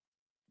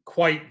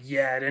quite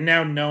yet. And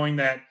now knowing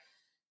that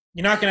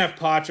you're not going to have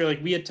Poitras,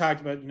 like we had talked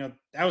about,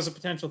 that was a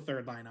potential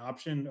 3rd line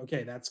option.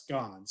 Okay, that's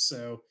gone.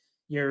 So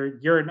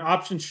you're an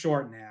option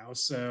short now.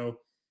 So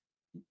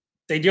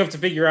they do have to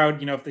figure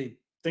out, if they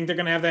think they're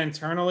going to have that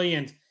internally.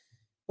 And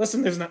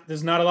listen, there's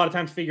not a lot of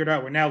time to figure it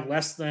out. We're now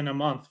less than a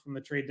month from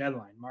the trade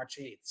deadline, March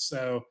 8th.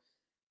 So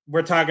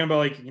we're talking about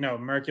like,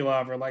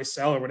 Merkulov or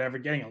Lysell or whatever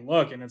getting a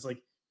look. And it's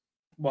like,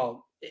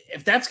 well,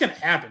 if that's going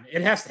to happen,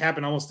 it has to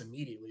happen almost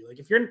immediately. Like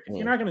if you're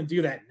not going to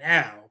do that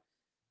now,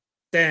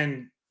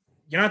 then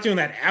you're not doing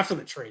that after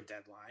the trade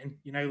deadline.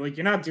 Like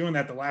you're not doing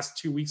that the last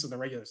 2 weeks of the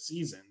regular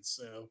season.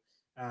 So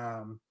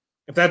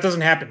if that doesn't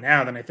happen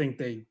now, then I think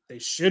they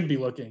should be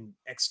looking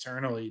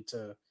externally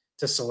to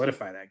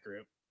solidify that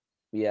group.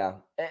 Yeah.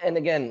 And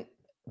again,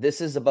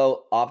 this is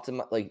about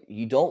like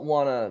you don't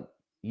want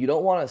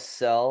to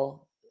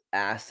sell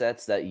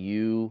assets that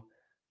you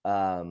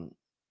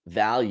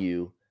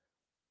value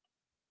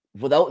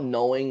without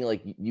knowing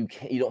like you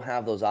don't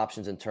have those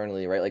options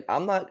internally, right? Like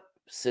I'm not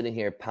sitting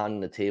here pounding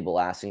the table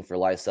asking for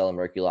Lysell and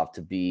Merkulov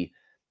to be,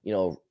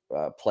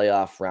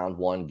 playoff round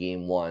 1,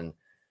 game 1,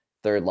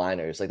 3rd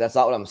liners. Like that's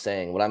not what I'm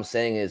saying. What I'm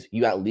saying is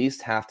you at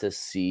least have to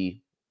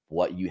see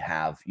what you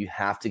have. You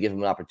have to give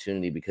them an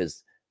opportunity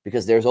because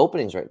because there's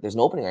openings, right? There's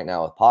an opening right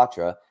now with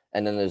Poitras,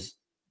 and then there's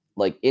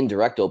like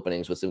indirect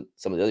openings with some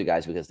of the other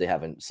guys because they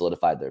haven't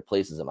solidified their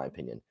places, in my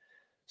opinion.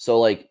 So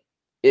like,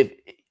 if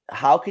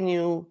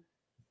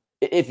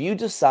you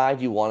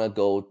decide you want to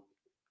go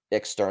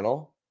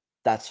external,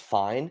 that's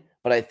fine.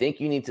 But I think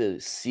you need to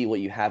see what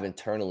you have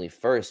internally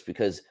first,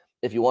 because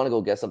if you want to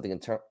go get something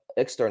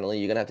externally,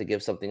 you're gonna have to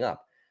give something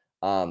up.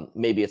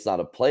 Maybe it's not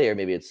a player,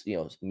 maybe it's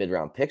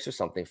mid-round picks or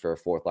something for a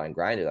fourth line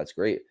grinder. That's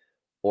great,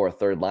 or a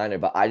third liner.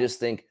 But I just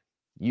think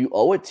you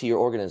owe it to your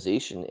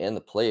organization and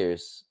the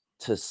players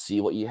to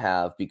see what you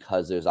have,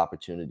 because there's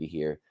opportunity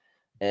here.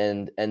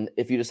 And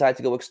if you decide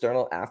to go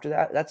external after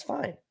that, that's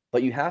fine.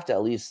 But you have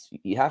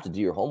to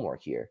do your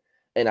homework here.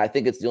 And I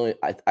think it's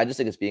I just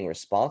think it's being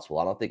responsible.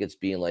 I don't think it's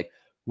being like,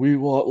 we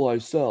want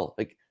Lysell.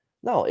 Like,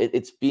 no,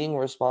 it's being a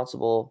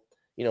responsible,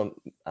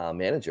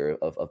 manager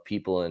of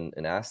people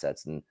and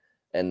assets. And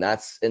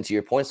to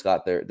your point,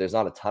 Scott, there's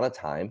not a ton of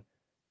time.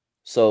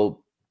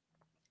 So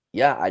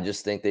yeah, I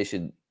just think they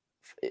should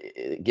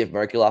give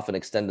Merkulov an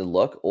extended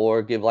look,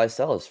 or give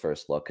Lysell his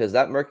first look, because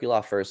that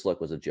Merkulov first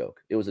look was a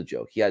joke. It was a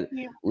joke. He had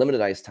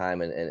limited ice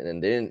time,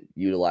 and they didn't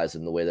utilize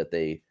him the way that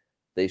they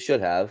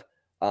should have,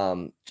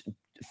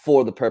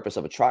 for the purpose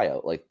of a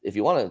tryout. Like, if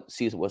you want to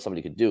see what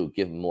somebody could do,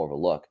 give him more of a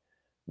look.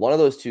 One of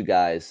those two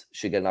guys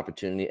should get an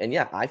opportunity. And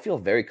yeah, I feel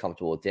very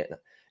comfortable with Dan.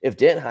 If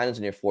Dan Heinen's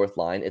in your fourth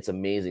line, it's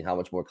amazing how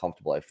much more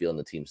comfortable I feel in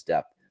the team's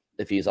depth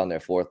if he's on their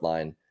fourth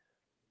line,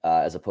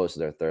 as opposed to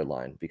their third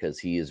line, because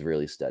he is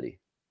really steady.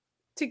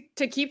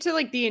 To keep to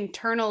like the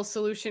internal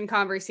solution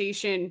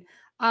conversation,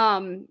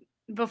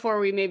 before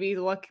we maybe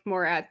look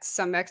more at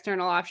some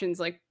external options,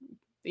 like,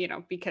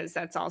 because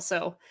that's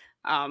also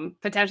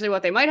potentially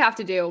what they might have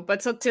to do.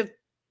 But so to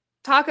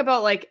talk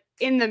about, like,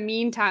 in the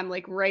meantime,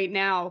 like right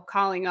now,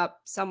 calling up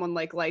someone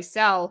like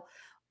Lysell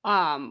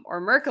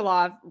or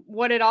Merkulov,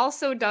 what it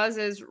also does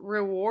is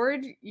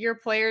reward your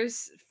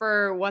players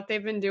for what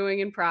they've been doing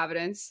in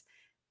Providence.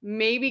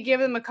 Maybe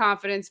give them a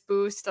confidence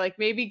boost, like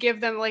maybe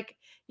give them, like,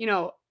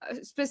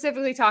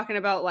 specifically talking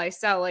about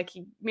Lysell, like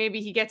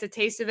maybe he gets a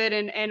taste of it,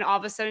 and all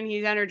of a sudden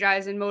he's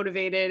energized and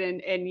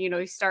motivated, and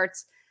he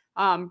starts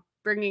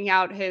bringing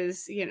out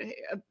his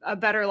a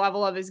better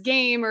level of his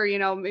game, or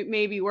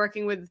maybe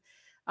working with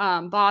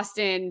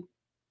Boston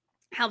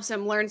helps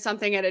him learn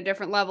something at a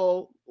different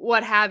level,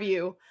 what have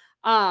you.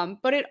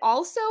 But it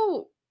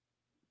also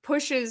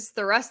pushes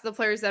the rest of the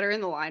players that are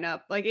in the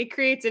lineup. Like, it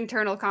creates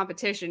internal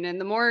competition, and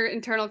the more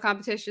internal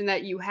competition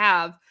that you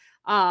have,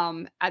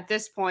 at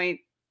this point,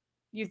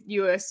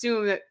 you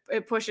assume that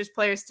it pushes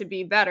players to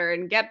be better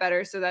and get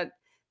better, so that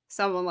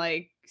someone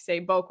like, say,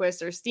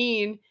 Boquist or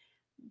Steen,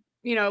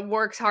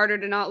 works harder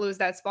to not lose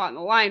that spot in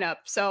the lineup.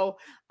 So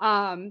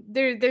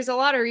there's a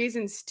lot of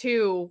reasons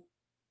too,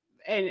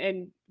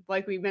 and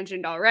like we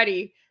mentioned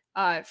already,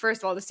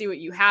 first of all, to see what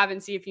you have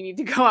and see if you need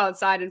to go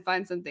outside and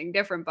find something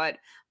different. But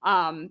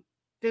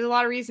there's a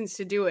lot of reasons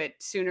to do it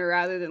sooner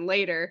rather than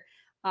later.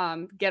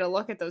 Get a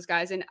look at those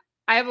guys. And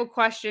I have a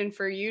question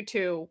for you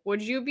two.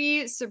 Would you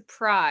be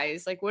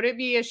surprised? Like, would it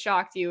be a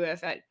shock to you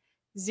if at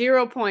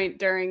 0 point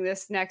during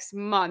this next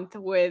month,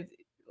 with,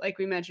 like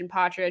we mentioned,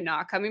 Poitras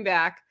not coming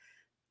back,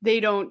 they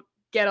don't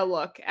get a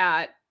look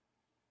at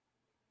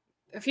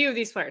a few of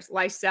these players,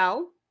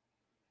 Lysell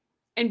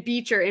and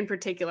Beecher in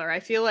particular? I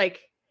feel like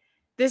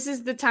this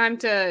is the time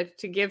to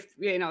give,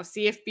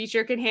 see if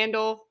Beecher can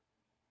handle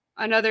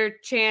another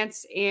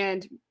chance.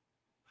 And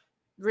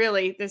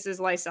really, this is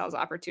Lysell's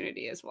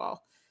opportunity as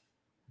well.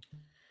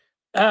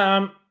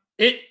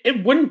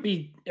 It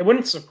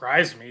wouldn't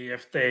surprise me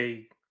if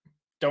they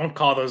don't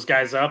call those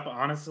guys up,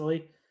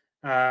 honestly.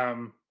 I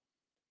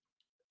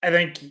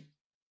think,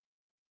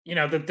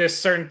 that there's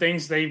certain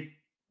things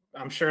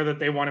I'm sure that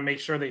they want to make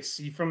sure they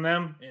see from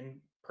them in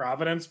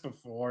Providence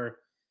before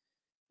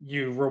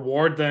you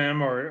reward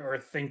them or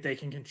think they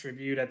can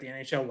contribute at the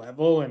NHL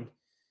level. And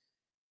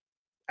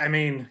I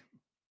mean,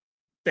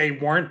 they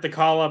weren't the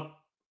call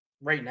up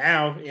right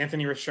now.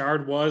 Anthony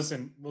Richard was,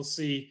 and we'll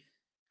see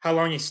how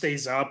long he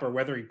stays up or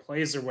whether he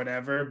plays or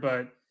whatever.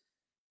 But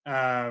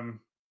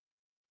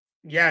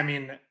yeah, I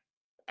mean,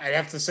 I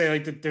have to say,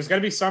 like, there's got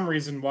to be some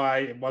reason why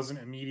it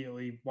wasn't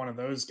immediately one of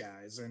those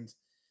guys. And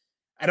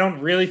I don't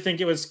really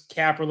think it was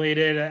cap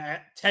related.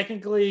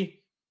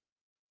 Technically,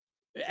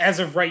 as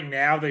of right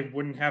now, they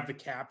wouldn't have the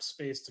cap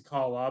space to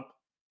call up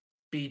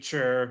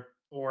Beecher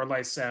or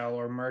Lysell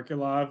or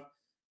Merkulov.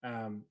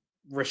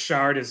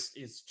 Richard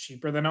is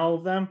cheaper than all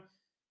of them,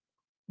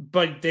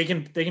 but they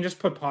can just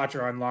put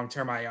Poitras on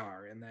long-term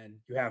IR, and then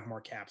you have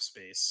more cap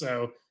space.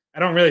 So I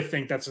don't really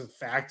think that's a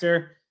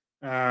factor.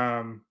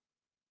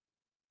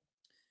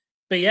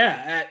 But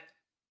yeah,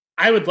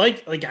 I would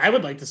like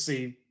to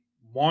see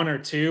one or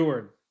two,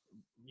 or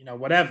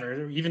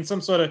whatever, even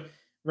some sort of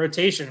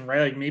rotation,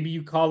 right? Like, maybe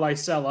you call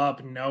Lysell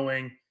up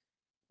knowing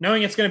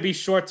it's going to be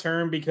short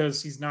term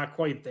because he's not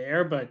quite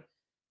there. But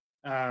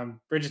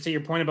Bridget, to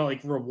your point about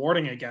like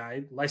rewarding a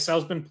guy,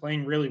 Lysell's been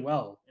playing really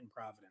well in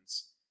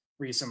Providence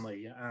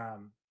recently.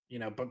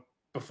 But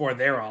before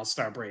their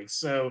All-Star break,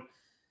 so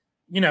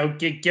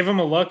give him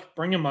a look,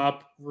 bring him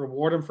up,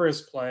 reward him for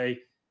his play.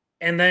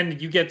 And then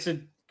you get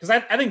to, because I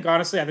think,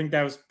 honestly, I think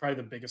that was probably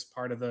the biggest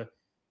part of the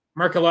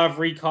Merkulov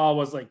recall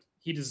was like,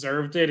 he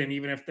deserved it. And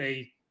even if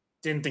they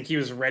didn't think he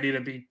was ready to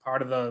be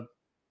part of the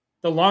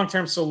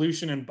long-term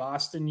solution in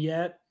Boston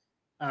yet,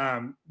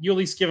 you at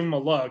least give him a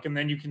look, and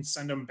then you can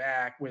send him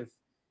back with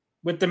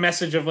the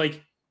message of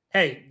like,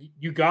 hey,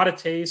 you got a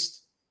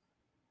taste.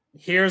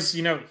 Here's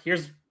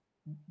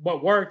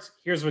what worked.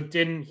 Here's what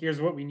didn't.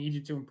 Here's what we need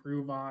you to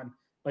improve on.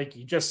 Like,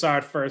 you just saw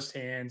it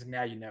firsthand, and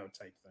now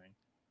type thing.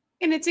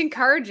 And it's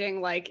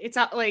encouraging. Like, it's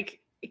not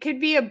like it could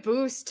be a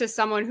boost to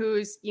someone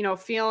who's,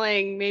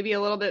 feeling maybe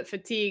a little bit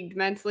fatigued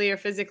mentally or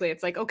physically.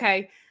 It's like,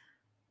 okay,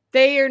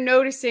 they are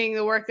noticing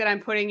the work that I'm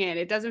putting in.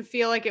 It doesn't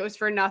feel like it was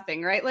for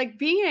nothing, right? Like,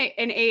 being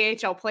an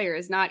AHL player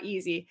is not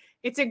easy.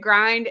 It's a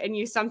grind, and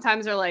you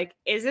sometimes are like,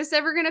 is this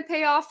ever going to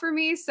pay off for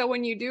me? So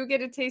when you do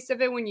get a taste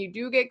of it, when you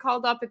do get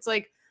called up, it's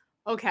like,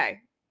 okay,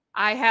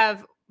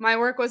 my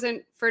work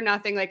wasn't for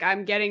nothing. Like,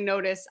 I'm getting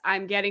noticed.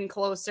 I'm getting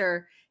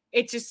closer.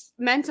 It's just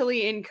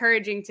mentally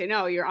encouraging to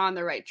know you're on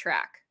the right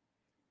track.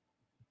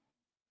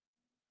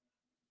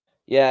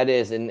 Yeah, it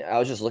is. And I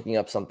was just looking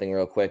up something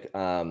real quick.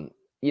 I'm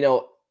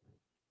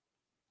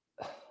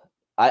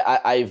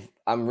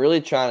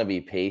really trying to be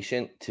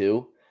patient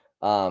too,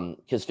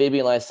 because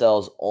Fabian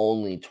Lysel's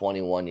only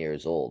 21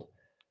 years old.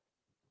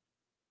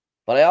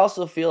 But I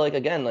also feel like,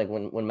 again, like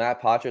when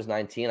Matt Poitras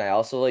 19, I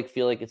also like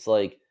feel like it's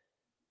like,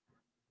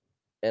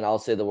 and I'll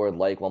say the word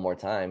like one more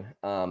time.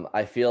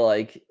 I feel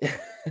like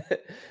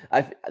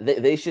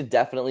they should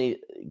definitely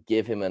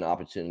give him an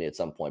opportunity at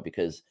some point,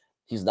 because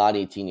he's not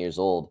 18 years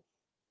old.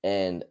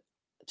 And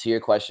to your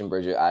question,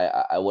 Bridget,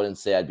 I wouldn't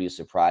say I'd be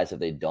surprised if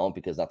they don't,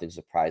 because nothing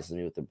surprises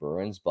me with the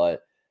Bruins,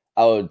 but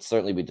I would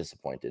certainly be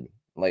disappointed.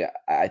 Like,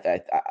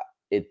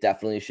 it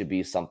definitely should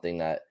be something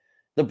that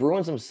the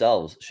Bruins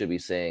themselves should be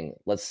saying,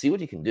 let's see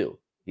what he can do.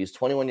 He's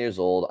 21 years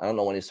old. I don't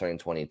know when he's turning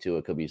 22.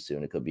 It could be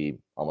soon. It could be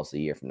almost a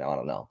year from now. I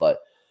don't know. But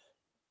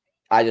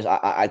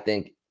I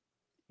think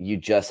you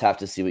just have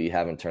to see what you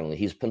have internally.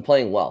 He's been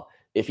playing well.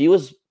 If he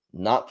was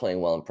not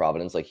playing well in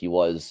Providence, like he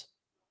was,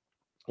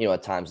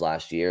 at times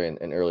last year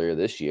and earlier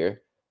this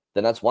year,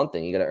 then that's one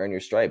thing. You got to earn your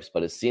stripes.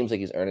 But it seems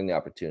like he's earning the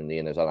opportunity,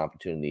 and there's an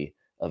opportunity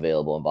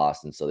available in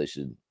Boston. So they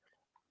should,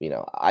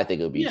 I think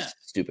it would be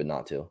stupid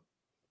not to.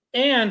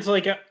 And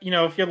like, if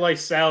you're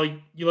Lysell,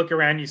 you look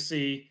around, you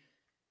see,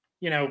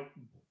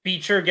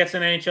 Beecher gets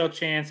an NHL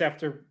chance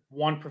after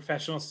one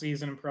professional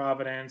season in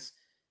Providence.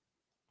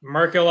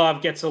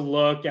 Merkulov gets a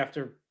look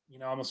after,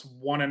 almost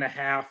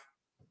 1.5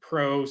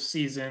 pro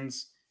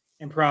seasons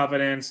in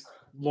Providence.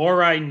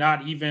 Lori,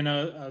 not even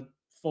a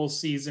full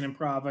season in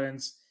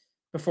Providence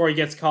before he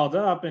gets called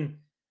up. And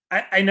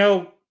I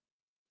know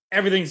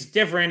everything's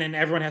different and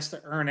everyone has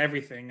to earn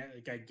everything.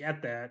 Like, I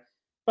get that.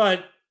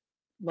 But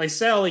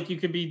Lysell, like, you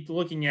could be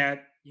looking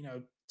at,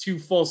 2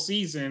 full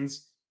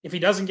seasons. If he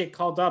doesn't get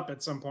called up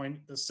at some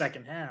point the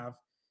second half,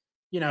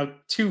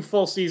 2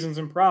 full seasons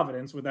in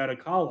Providence without a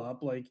call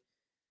up, like,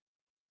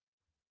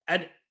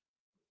 I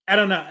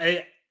don't know.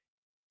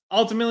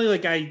 Ultimately,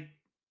 like,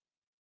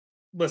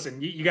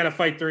 listen, you got to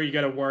fight through, you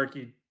got to work,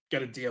 you got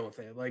to deal with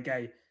it. Like,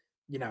 I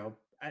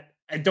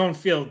don't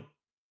feel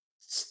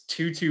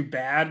too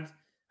bad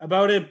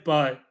about it,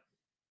 but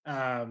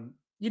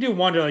you do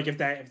wonder, like, if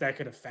that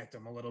could affect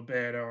him a little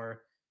bit,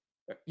 or,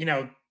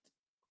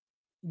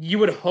 you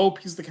would hope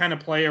he's the kind of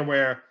player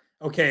where,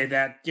 okay,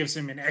 that gives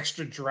him an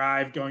extra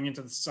drive going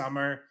into the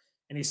summer.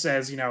 And he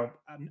says,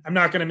 I'm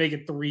not going to make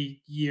it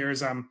 3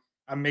 years. I'm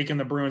making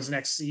the Bruins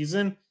next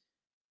season.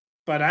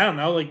 But I don't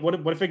know, like, what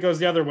if it goes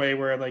the other way,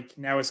 where like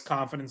now his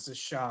confidence is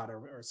shot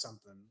or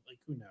something? Like,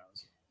 who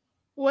knows?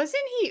 Was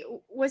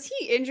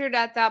he injured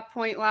at that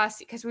point last?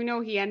 Because we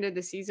know he ended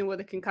the season with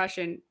a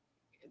concussion.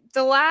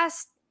 The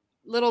last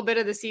little bit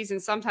of the season,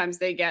 sometimes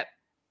they get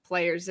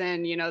players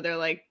in, they're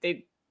like,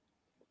 they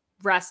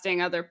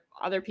resting other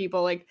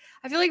people. Like,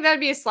 I feel like that'd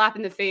be a slap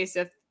in the face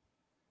if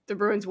the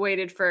Bruins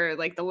waited for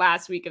like the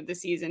last week of the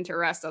season to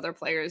rest other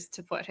players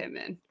to put him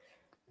in.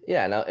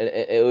 Yeah, no,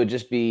 it would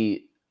just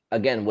be,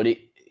 again,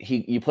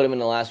 you put him in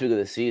the last week of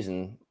the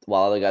season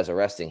while other guys are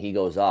resting, he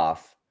goes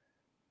off.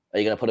 Are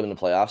you going to put him in the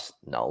playoffs?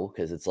 No,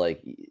 because it's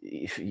like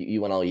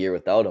you went all year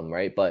without him,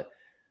 right? But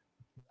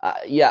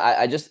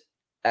I just,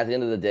 at the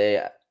end of the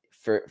day,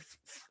 for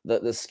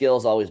the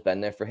skill's always been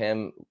there for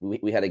him.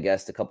 We had a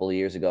guest a couple of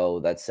years ago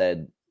that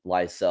said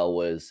Lysell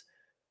was,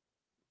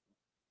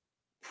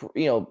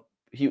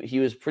 he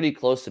was pretty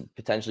close to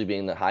potentially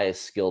being the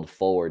highest skilled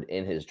forward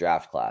in his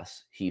draft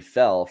class. He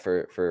fell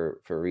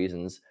for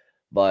reasons,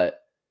 but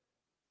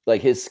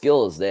like, his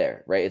skill is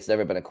there, right? It's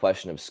never been a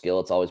question of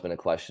skill. It's always been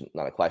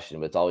not a question,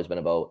 but it's always been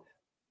about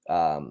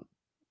the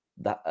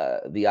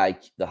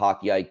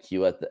hockey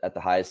IQ at the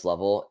highest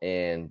level,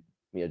 and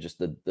just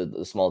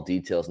the small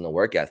details and the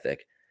work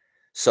ethic.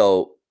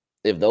 So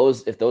if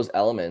those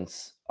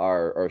elements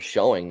are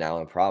showing now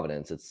in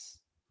Providence,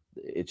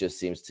 it just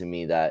seems to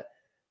me that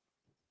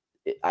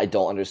I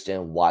don't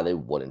understand why they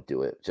wouldn't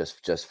do it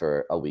just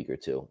for a week or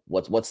two.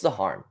 What's the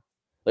harm?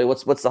 Like,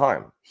 what's the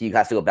harm? He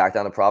has to go back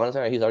down to Providence,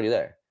 or he's already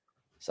there.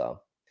 So,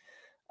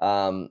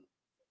 I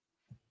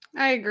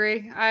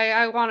agree.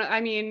 I want to.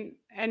 I mean,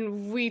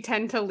 and we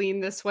tend to lean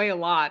this way a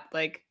lot.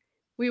 Like,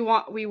 we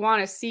want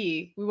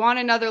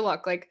another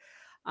look. Like,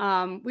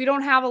 we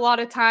don't have a lot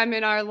of time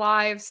in our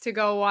lives to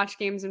go watch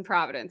games in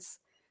Providence.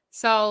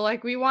 So,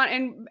 like, we want,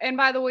 and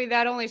by the way,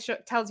 that only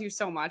tells you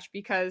so much,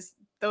 because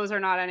those are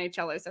not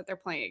NHLers that they're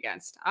playing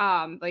against.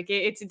 Like,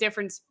 it's a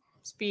different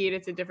speed,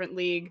 it's a different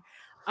league.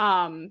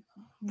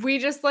 We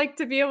just like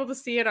to be able to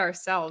see it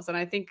ourselves, and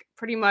I think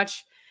pretty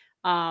much,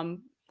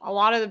 a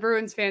lot of the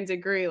Bruins fans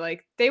agree.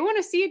 Like, they want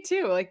to see it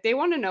too. Like, they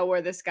want to know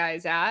where this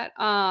guy's at,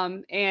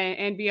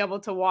 and be able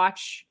to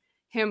watch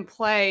him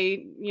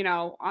play,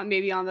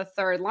 maybe on the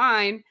third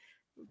line,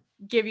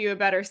 give you a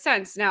better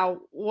sense.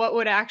 Now, what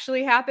would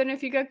actually happen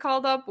if he got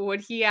called up?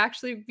 Would he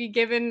actually be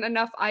given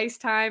enough ice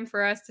time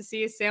for us to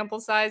see a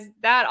sample size?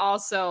 That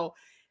also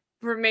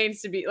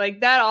remains to be, like,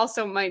 that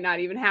also might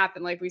not even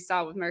happen, like we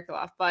saw with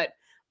Merkulov, but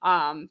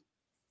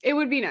it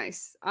would be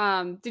nice.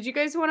 Did you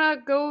guys want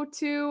to go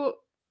to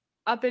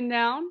up and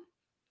down?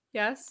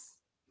 Yes.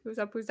 Who's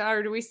up, who's down?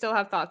 Or do we still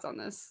have thoughts on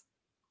this?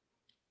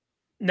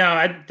 No,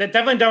 I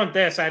definitely don't with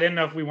this. I didn't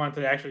know if we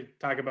wanted to actually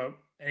talk about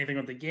anything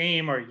with the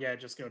game, or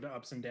just go to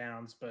ups and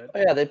downs. But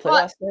they played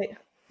last night.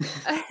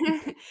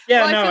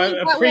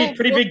 A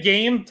pretty big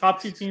game.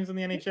 Top 2 teams in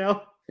the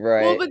NHL.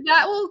 Right. Well, but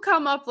that will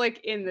come up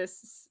like in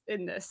this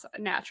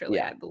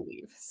naturally, I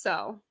believe.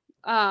 So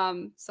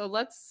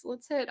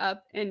let's hit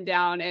up and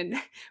down. And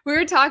we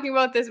were talking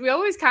about this. We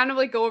always kind of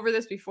like go over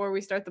this before we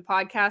start the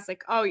podcast.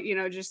 Like,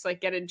 just like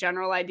get a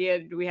general idea.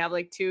 Do we have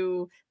like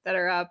 2 that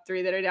are up,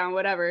 3 that are down,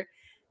 whatever?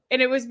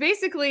 And it was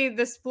basically,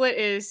 the split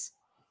is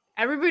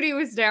everybody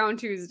was down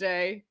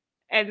Tuesday,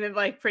 and then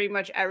like pretty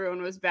much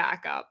everyone was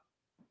back up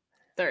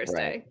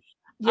Thursday. Right.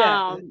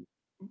 Yeah.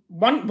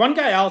 One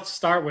guy I'll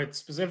start with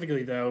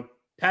specifically, though,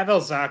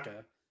 Pavel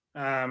Zacha.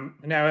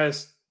 Now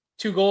has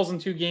 2 goals in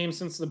 2 games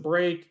since the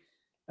break.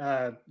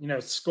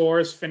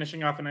 Scores,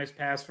 finishing off a nice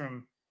pass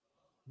from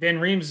Van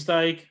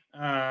Riemsdyk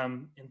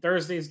in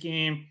Thursday's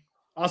game.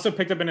 Also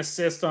picked up an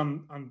assist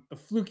on the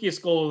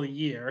flukiest goal of the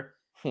year,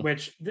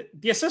 which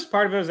the assist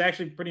part of it was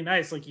actually pretty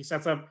nice. Like, he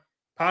sets up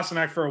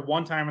Pastrnak for a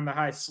one-time in the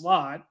high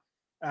slot.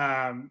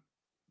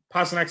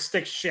 Pasternak's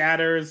stick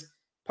shatters,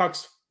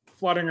 puck's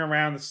fluttering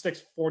around, the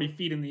stick's 40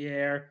 feet in the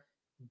air.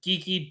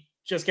 Geeky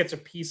just gets a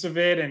piece of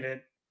it, and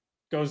it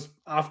goes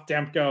off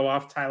Demko,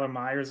 off Tyler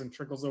Myers, and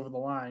trickles over the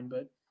line.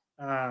 But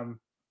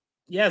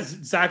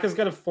Zacha's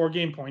got a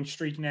 4-game point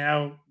streak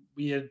now.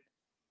 We had,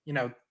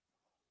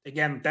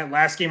 again, that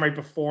last game right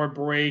before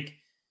break,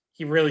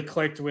 he really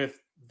clicked with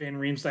Van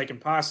Riemsdyk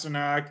and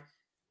Pastrnak.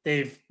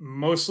 They've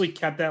mostly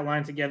kept that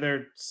line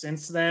together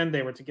since then.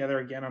 They were together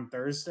again on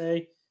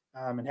Thursday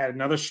and had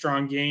another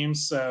strong game.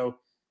 So,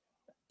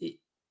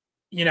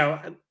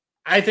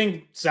 I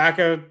think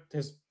Zacha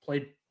has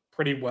played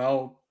pretty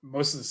well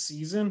most of the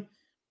season,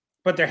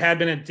 but there had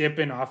been a dip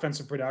in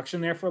offensive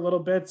production there for a little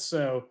bit.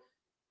 So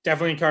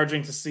definitely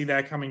encouraging to see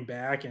that coming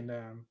back. And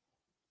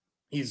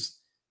he's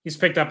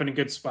picked up in a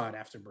good spot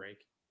after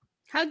break.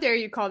 How dare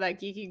you call that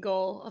geeky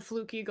goal a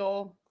fluky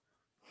goal?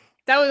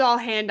 That was all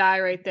hand-eye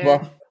right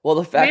there. Well,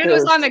 the fact that it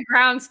was on the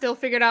ground, still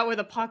figured out where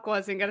the puck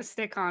was and got a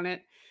stick on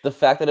it. The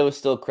fact that it was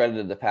still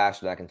credited to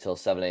Pastrnak until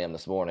 7 a.m.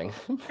 this morning.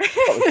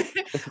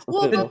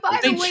 Well, but by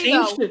the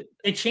way,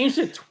 they changed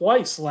it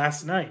twice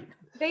last night.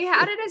 They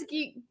had it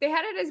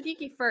as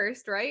geeky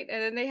first, right?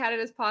 And then they had it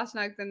as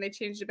Pastrnak, then they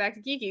changed it back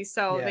to geeky.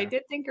 So they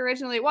did think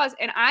originally it was.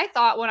 And I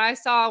thought, when I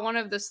saw one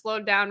of the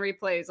slowed down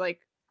replays, like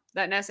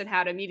that Nesson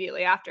had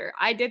immediately after,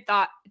 I did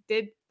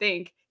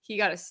think he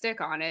got a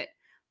stick on it.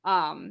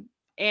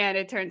 And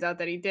it turns out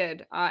that he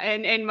did.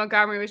 And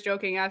Montgomery was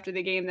joking after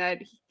the game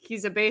that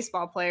he's a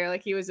baseball player.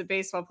 Like, he was a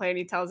baseball player, and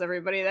he tells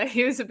everybody that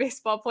he was a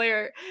baseball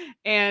player.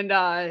 And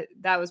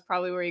that was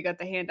probably where he got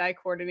the hand-eye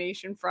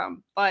coordination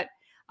from. But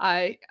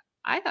I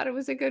thought it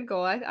was a good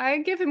goal. I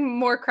give him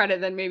more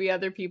credit than maybe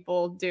other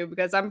people do,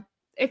 because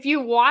if you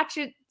watch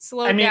it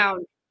slow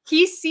down,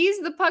 he sees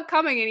the puck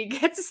coming and he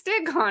gets a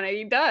stick on it.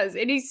 He does.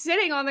 And he's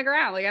sitting on the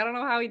ground. Like, I don't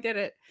know how he did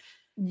it.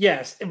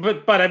 Yes,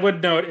 but I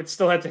would note it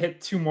still had to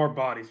hit 2 more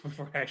bodies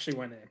before it actually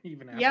went in,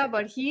 even after. Yeah,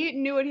 but he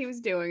knew what he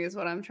was doing, is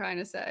what I'm trying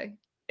to say.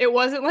 It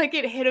wasn't like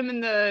it hit him in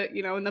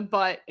the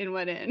butt and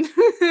went in.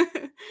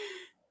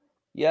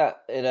 Yeah,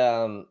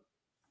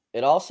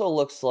 it also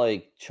looks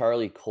like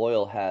Charlie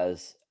Coyle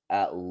has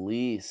at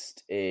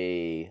least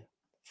a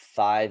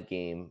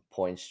 5-game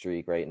point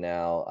streak right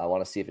now. I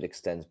want to see if it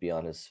extends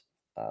beyond his.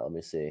 Let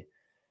me see.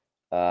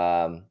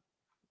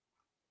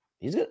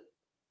 He's good.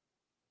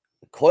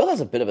 Coyle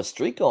has a bit of a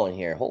streak going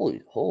here.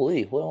 Holy!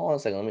 Hold on a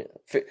second.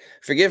 Let me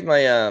forgive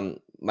my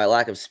my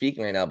lack of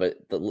speaking right now, but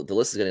the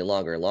list is getting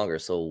longer and longer.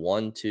 So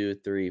 1, 2,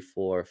 3,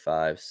 4,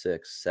 5,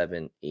 6,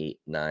 7, 8,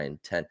 9,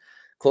 10.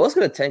 Coyle's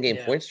got a 10-game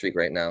point streak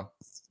right now.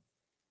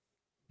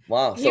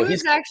 Wow! He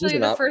was actually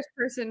the first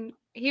person.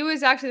 He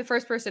was actually the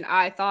first person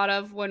I thought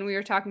of when we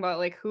were talking about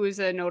like who's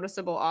a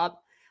noticeable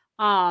up.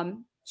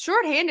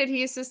 Shorthanded,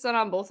 he assisted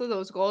on both of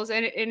those goals,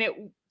 and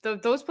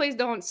those plays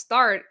don't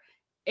start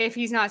if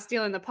he's not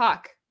stealing the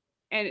puck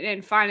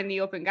and finding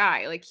the open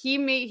guy. Like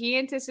he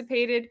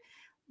anticipated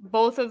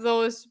both of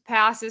those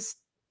passes,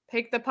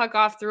 picked the puck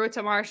off, threw it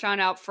to Marchand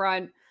out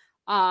front.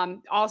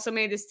 Also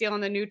made the steal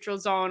in the neutral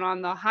zone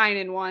on the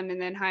Heinen one,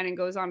 and then Heinen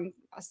goes on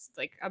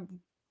a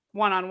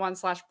one-on-one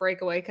 /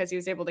 breakaway because he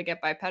was able to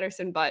get by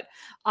Pettersson. But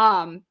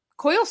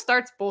Coyle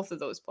starts both of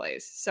those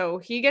plays, so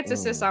he gets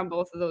assists on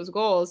both of those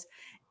goals,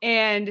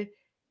 and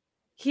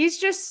he's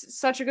just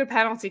such a good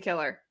penalty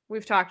killer.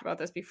 We've talked about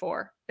this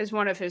before. Is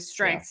one of his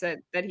strengths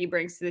that he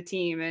brings to the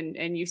team,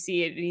 and you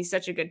see it. And he's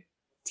such a good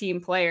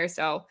team player,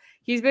 so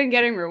he's been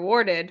getting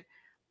rewarded,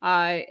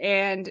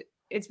 and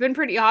it's been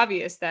pretty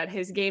obvious that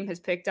his game has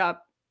picked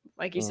up,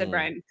 like you said,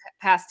 Brian,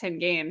 past 10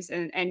 games,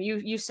 and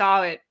you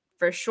saw it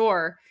for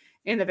sure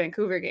in the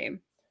Vancouver game.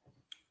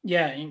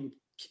 Yeah, and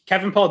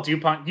Kevin Paul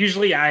Dupont.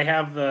 Usually, I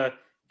have the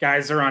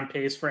guys that are on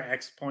pace for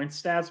X point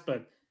stats,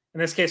 but in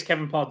this case,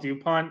 Kevin Paul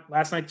Dupont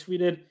last night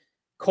tweeted,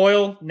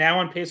 Coyle now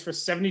on pace for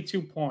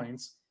 72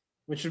 points,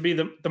 which would be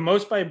the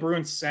most by a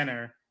Bruins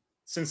center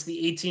since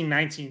the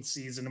 18-19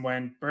 season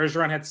when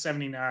Bergeron had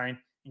 79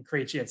 and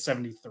Krejci had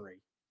 73.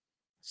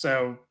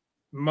 So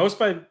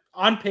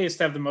on pace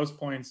to have the most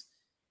points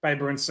by a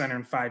Bruins center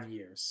in 5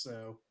 years.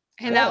 So,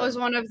 and that was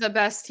one of the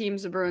best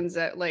teams the Bruins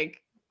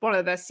one of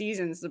the best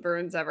seasons the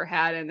Bruins ever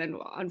had. And then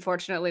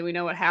unfortunately we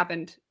know what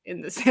happened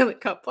in the Stanley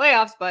Cup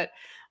playoffs, but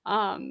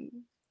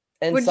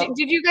did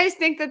you guys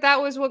think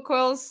that was what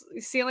Coyle's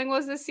ceiling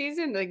was this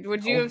season? Like,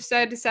 would you have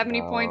said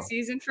 70-point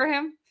season for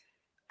him?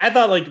 I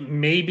thought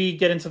maybe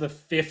get into the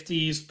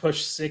 50s,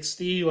 push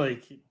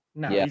 60.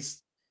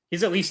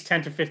 He's at least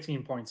 10 to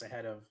 15 points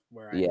ahead of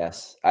where I.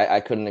 Yes, I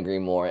couldn't agree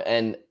more.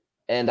 And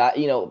I,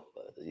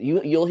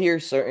 you'll hear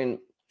certain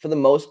for the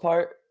most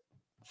part,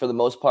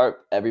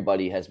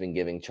 everybody has been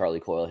giving Charlie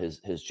Coyle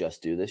his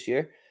just due this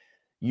year.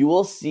 You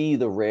will see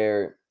the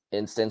rare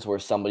instance where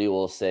somebody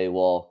will say,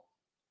 well,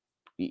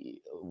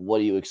 what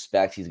do you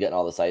expect? He's getting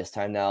all this ice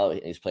time now.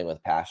 And he's playing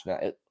with passion.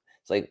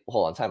 It's like,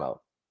 hold on, time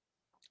out.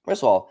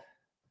 First of all,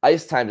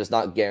 ice time does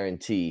not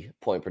guarantee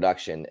point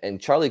production. And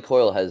Charlie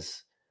Coyle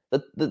has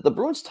the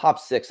Bruins' top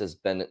six has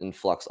been in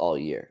flux all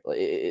year.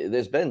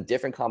 There's been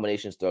different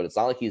combinations throughout. It's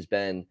not like he's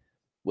been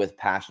with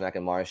Pastrnak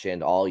and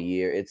Marchand all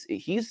year.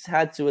 He's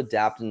had to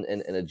adapt and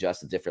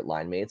adjust to different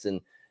line mates.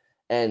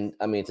 And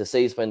I mean, to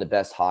say he's playing the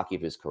best hockey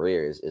of his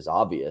career is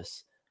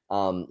obvious.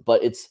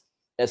 But it's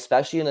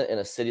especially in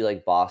a city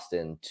like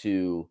Boston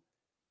to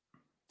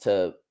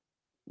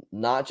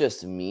not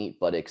just meet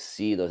but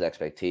exceed those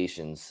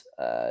expectations.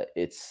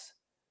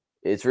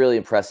 It's really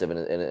impressive,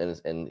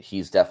 and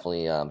he's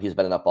definitely he's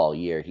been an up all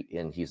year,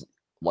 and he's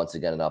once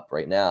again an up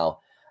right now.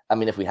 I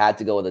mean, if we had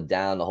to go with a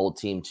down, the whole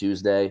team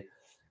Tuesday,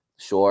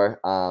 sure.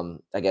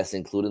 I guess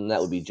included in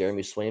that would be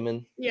Jeremy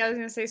Swayman. Yeah, I was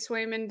gonna say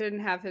Swayman didn't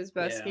have his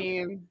best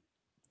game,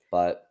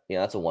 but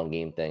that's a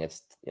 1-game thing.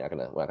 It's we're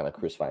not gonna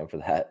crucify him for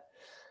that.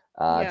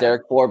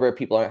 Derek Forbort,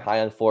 people aren't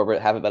high on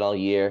Forbort, haven't been all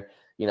year.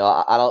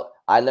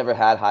 I never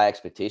had high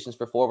expectations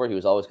for Forbort. He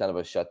was always kind of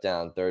a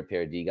shutdown third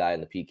pair D guy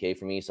in the PK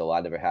for me, so I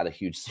never had a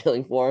huge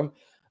ceiling for him.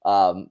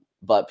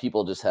 But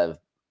people just have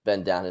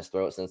been down his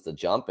throat since the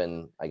jump,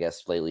 and I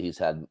guess lately he's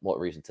had more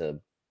reason to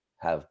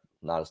have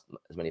not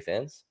as many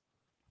fans.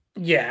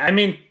 Yeah, I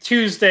mean,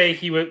 Tuesday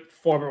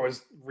Forbort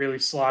was really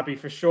sloppy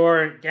for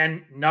sure.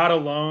 Again, not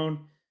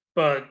alone,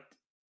 but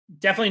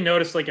definitely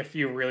noticed a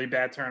few really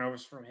bad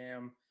turnovers from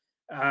him.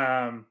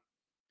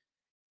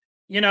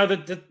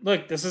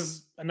 Look, this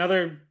is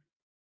another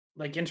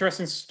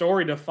interesting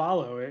story to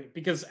follow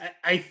because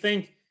I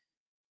think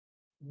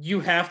you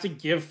have to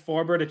give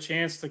Forbort a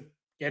chance to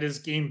get his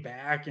game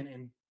back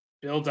and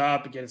build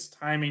up and get his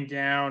timing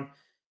down,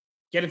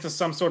 get into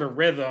some sort of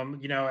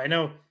rhythm.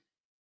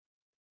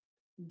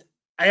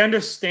 I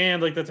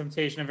understand the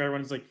temptation of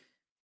everyone's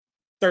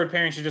third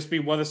pairing should just be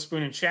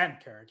Witherspoon and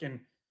Shattenkirk, and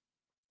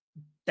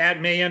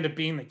that may end up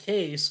being the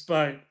case,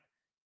 but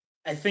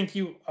I think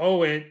you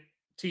owe it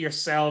to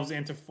yourselves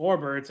and to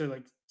Forbort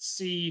to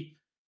see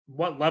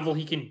what level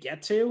he can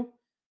get to.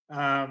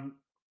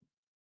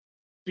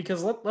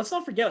 Because let's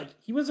not forget,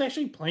 he was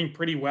actually playing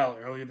pretty well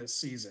earlier this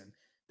season.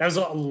 That was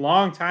a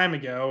long time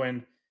ago.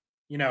 And,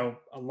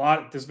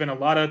 there's been a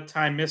lot of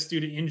time missed due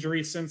to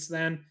injury since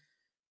then,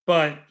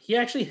 but he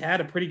actually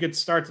had a pretty good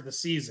start to the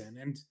season.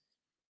 And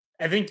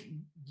I think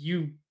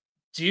you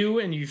do,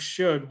 and you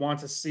should want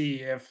to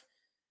see if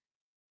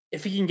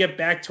he can get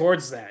back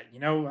towards that.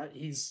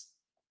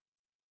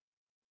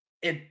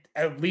 It,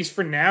 at least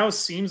for now,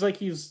 seems like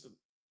he's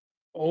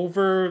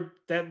over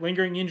that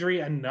lingering injury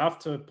enough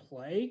to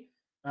play.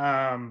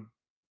 So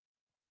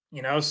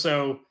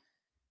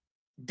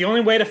the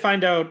only way to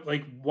find out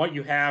what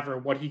you have or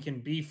what he can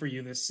be for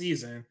you this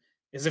season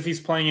is if he's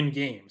playing in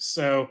games.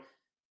 So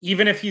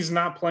even if he's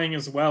not playing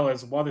as well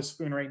as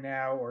Witherspoon right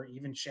now, or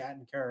even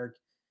Shattenkirk,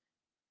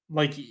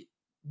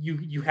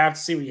 you have to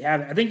see what you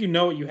have. I think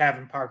what you have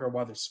in Parker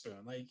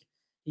Witherspoon.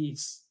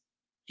 He's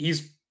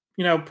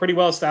pretty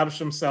well established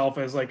himself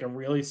as a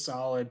really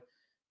solid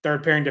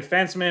third pairing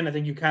defenseman. I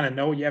think you kind of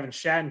know what you have in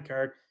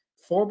Shattenkirk.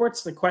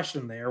 forward's the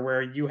question there,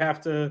 where you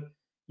have to,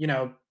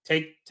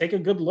 take a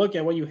good look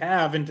at what you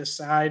have and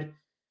decide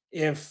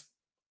if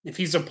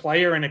he's a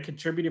player and a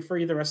contributor for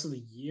you the rest of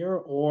the year,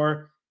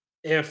 or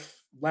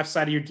if left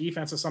side of your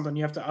defense is something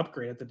you have to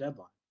upgrade at the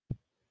deadline.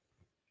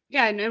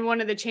 Yeah, and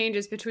one of the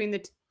changes between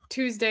the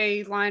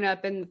Tuesday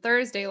lineup and the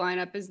Thursday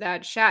lineup is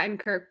that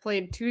Shattenkirk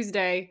played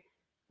Tuesday,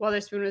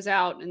 Weatherspoon was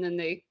out, and then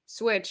they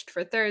switched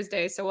for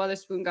Thursday, so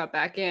Weatherspoon got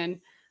back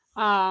in.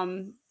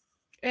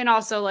 And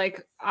also,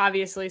 like,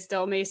 obviously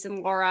still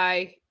Mason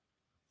Lohrei,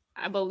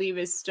 I believe,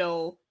 is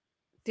still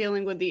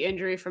dealing with the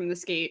injury from the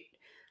skate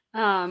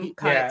cut.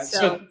 Yeah,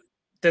 so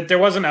that there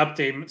was an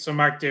update. So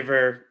Mark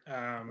Diver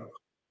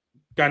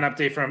got an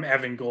update from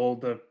Evan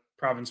Gold, the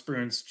Providence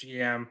Bruins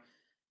GM,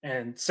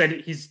 and said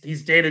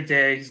he's day to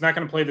day. He's not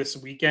going to play this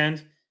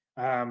weekend,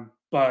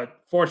 but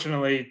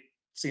fortunately,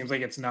 seems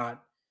like it's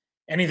not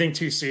anything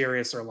too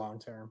serious or long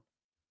term.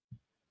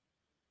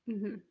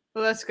 Mm-hmm.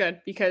 Well, that's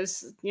good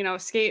because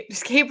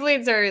skate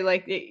blades are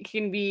like, it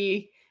can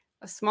be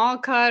a small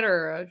cut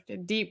or a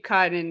deep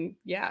cut, and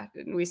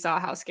we saw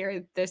how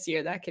scary this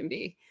year that can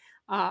be.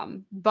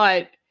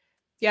 But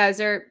yeah,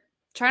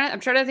 I'm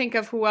trying to think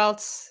of who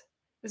else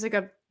is like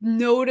a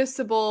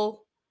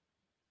noticeable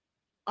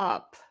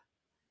up.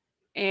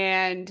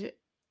 And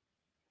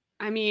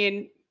I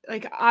mean,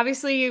 like,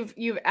 obviously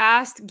you've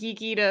asked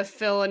Geeky to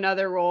fill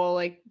another role,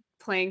 like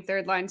playing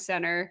third line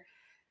center.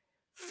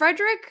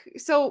 Frederick,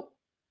 so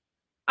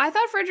I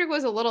thought Frederick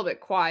was a little bit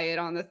quiet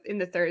in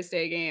the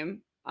Thursday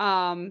game.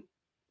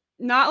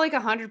 Not like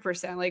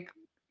 100%, like,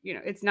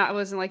 it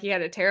wasn't like he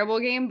had a terrible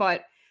game,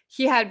 but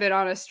he had been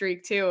on a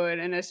streak too,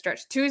 and in a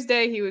stretch.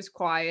 Tuesday he was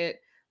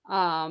quiet.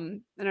 I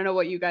don't know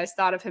what you guys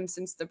thought of him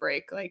since the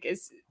break. Like,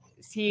 is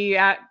he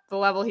at the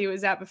level he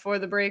was at before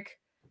the break?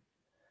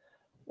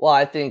 Well,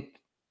 I think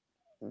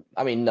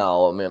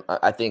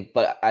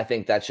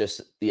that's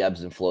just the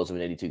ebbs and flows of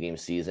an 82-game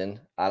season.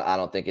 I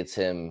don't think it's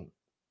him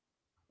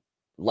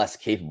less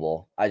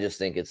capable. I just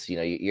think it's,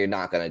 you're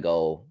not going to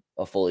go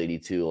a full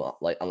 82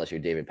 unless you're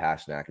David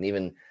Pastrnak,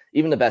 and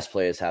even the best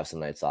players have some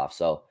nights off.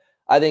 So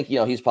I think,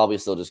 he's probably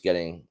still just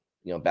getting,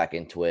 back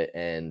into it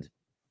and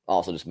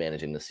also just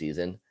managing the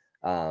season.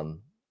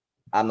 I'm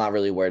not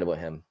really worried about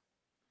him.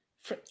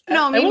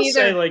 No, me I will neither.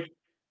 say, like,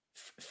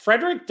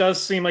 Frederick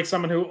does seem like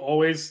someone who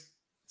always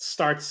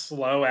starts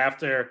slow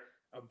after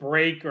a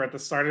break or at the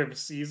start of the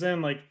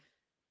season. Like,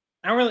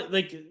 I don't really,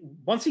 like,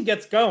 once he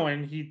gets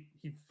going, he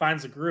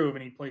finds a groove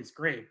and he plays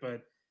great.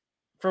 But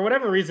for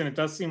whatever reason, it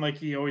does seem like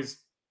he always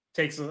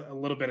takes a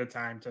little bit of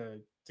time to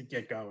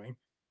get going.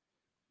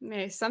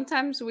 Hey,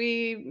 sometimes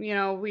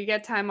we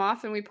get time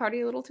off and we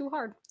party a little too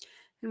hard.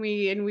 And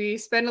we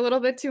spend a little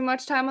bit too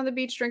much time on the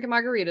beach drinking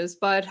margaritas,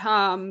 but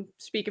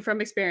speaking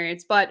from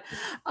experience. But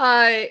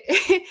I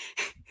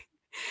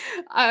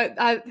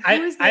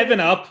have an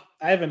up.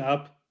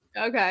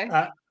 Okay.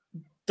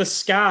 The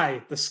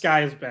sky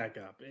is back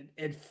up.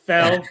 It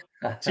fell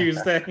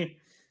Tuesday.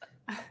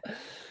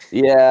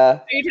 Yeah.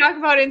 Are you talking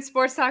about in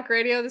Sports Talk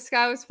Radio, the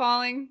sky was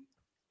falling?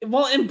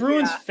 Well, and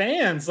Bruins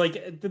fans,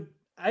 like,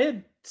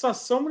 I saw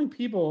so many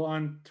people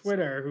on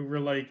Twitter who were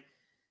like,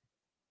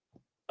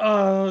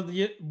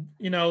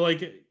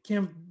 like,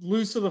 can't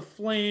lose to the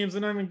Flames,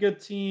 and I'm a good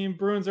team.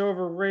 Bruins are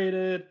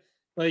overrated.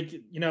 Like,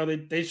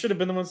 they should have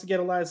been the ones to get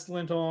Elias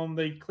Lindholm.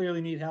 They clearly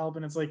need help.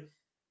 And it's like,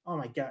 oh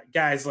my God,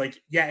 guys,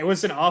 like, yeah, it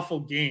was an awful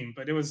game,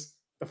 but it was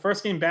the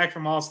first game back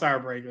from All-Star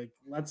break. Like,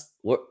 let's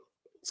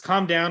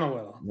calm down a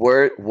little.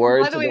 By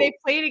the way, they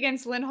played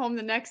against Lindholm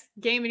the next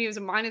game, and he was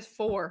a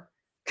 -4.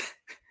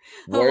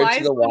 Word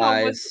to the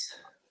wise.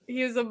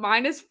 He was a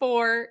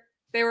 -4.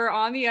 They were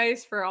on the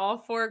ice for all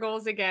 4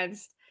 goals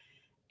against.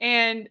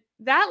 And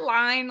that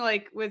line,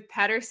 like, with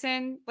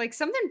Pettersson, like,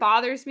 something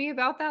bothers me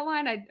about that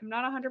line. I'm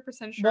not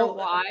 100% sure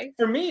why.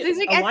 For me,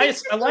 like,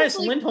 Elias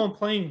Lindholm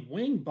playing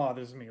wing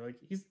bothers me. Like,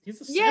 he's a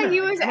center. Yeah,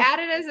 he was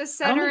added as a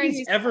center. I don't think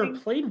he's ever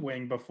played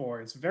wing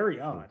before. It's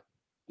very odd.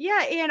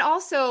 Yeah, and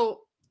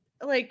also,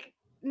 like,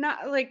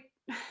 not like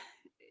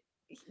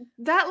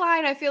that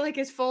line, I feel like,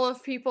 is full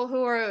of people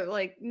who are,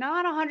 like,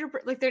 not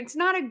 100%. Like, it's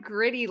not a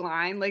gritty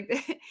line. Like,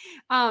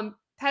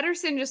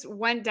 Pettersson just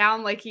went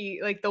down like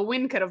the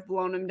wind could have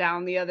blown him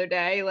down the other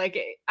day. Like,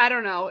 I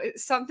don't know.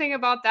 Something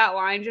about that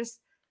line just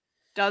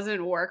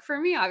doesn't work for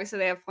me. Obviously,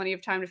 they have plenty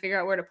of time to figure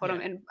out where to put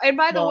him. And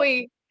by the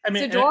way,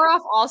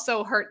 Zadorov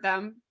also hurt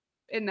them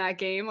in that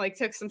game. Like,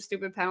 took some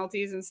stupid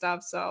penalties and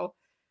stuff. So,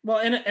 well,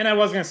 and I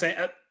was gonna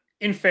say,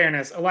 in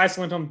fairness, Elias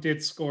Lindholm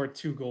did score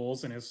 2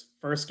 goals in his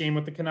first game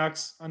with the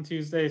Canucks on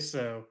Tuesday.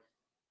 So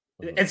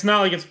it's not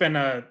like it's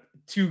been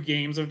 2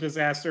 games of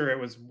disaster. It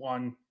was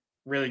 1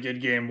 really good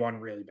game, 1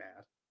 really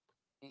bad.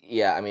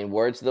 Yeah, I mean,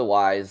 word to the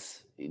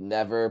wise,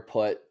 never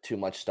put too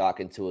much stock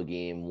into a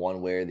game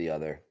one way or the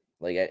other.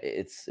 Like,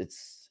 it's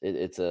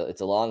a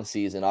long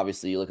season.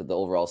 Obviously, you look at the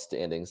overall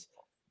standings,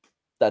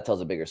 that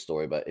tells a bigger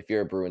story. But if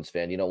you're a Bruins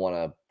fan, you don't want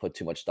to put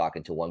too much stock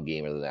into one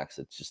game or the next.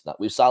 It's just not.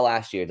 We saw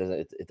last year.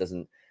 It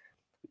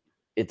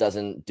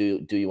doesn't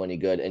do you any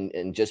good.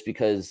 And just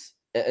because,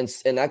 and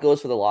that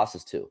goes for the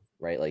losses too,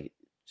 right? Like,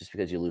 just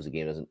because you lose a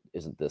game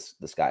isn't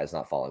the sky is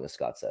not falling, as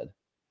Scott said.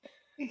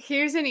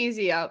 Here's an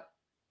easy up.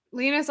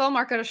 Linus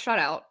Ullmark got a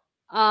shutout.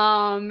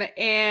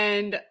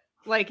 And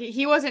like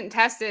he wasn't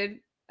tested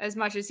as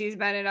much as he's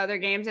been in other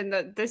games, and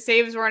the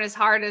saves weren't as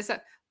hard as.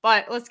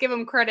 But let's give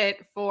him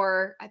credit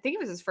for. I think it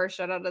was his first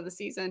shutout of the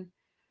season.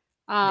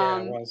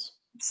 Yeah, it was.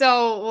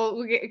 So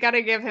we got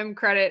to give him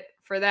credit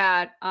for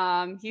that.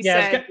 He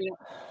said.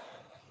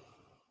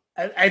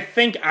 I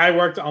think I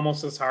worked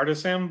almost as hard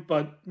as him,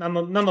 but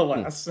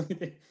nonetheless,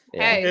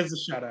 Hey, it is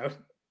a shutout.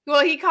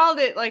 Well, he called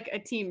it like a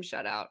team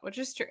shutout, which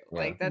is true. Yeah.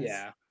 Like that's.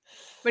 Yeah.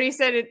 But he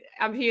said it.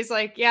 He's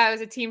like, yeah, it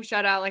was a team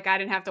shutout. Like I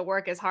didn't have to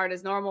work as hard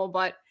as normal,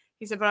 but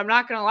he said, but I'm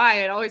not gonna lie,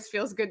 it always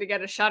feels good to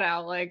get a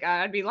shutout. Like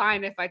I'd be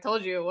lying if I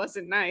told you it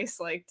wasn't nice.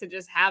 Like to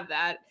just have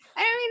that. I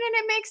mean,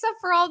 and it makes up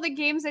for all the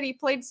games that he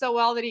played so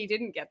well that he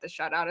didn't get the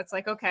shutout. It's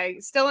like, okay,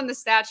 still in the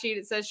stat sheet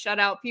it says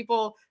shutout.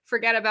 People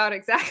forget about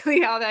exactly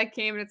how that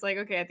came, and it's like,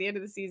 okay, at the end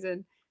of the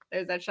season,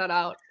 there's that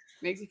shutout.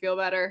 Makes you feel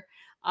better.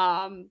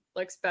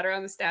 Looks better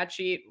on the stat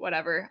sheet.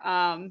 Whatever.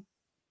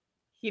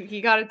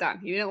 He got it done.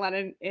 He didn't let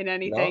in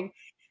anything. No.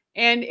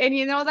 And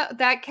you know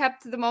that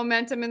kept the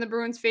momentum in the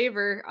Bruins'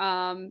 favor.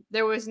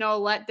 There was no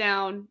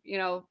letdown,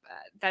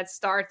 that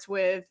starts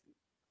with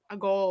a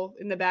goal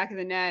in the back of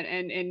the net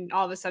and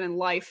all of a sudden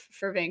life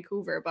for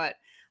Vancouver. But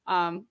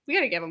we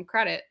got to give them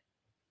credit.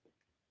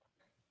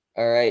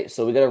 All right,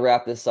 so we got to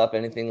wrap this up.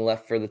 Anything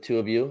left for the two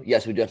of you?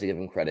 Yes, we do have to give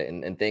them credit,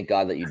 and thank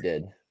God that you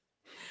did.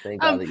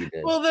 Thank God that you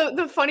did. Well,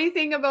 the funny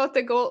thing about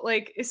the goal,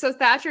 so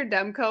Thatcher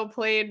Demko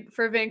played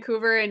for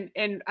Vancouver,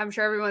 and I'm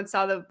sure everyone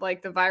saw the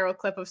viral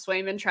clip of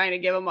Swayman trying to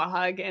give him a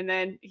hug, and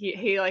then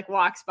he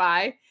walks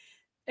by,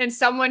 and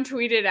someone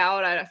tweeted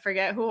out, I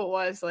forget who it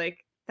was,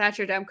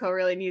 Thatcher Demko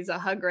really needs a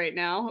hug right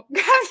now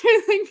after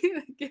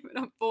giving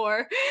him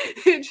 4.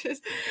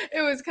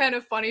 It was kind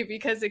of funny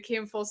because it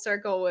came full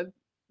circle with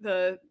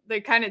the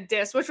kind of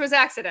diss, which was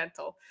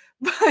accidental,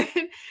 but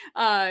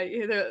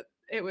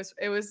it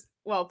was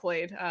well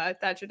played.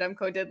 Thatcher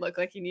Demko did look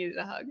like he needed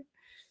a hug.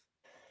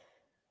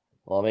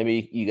 Well,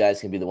 maybe you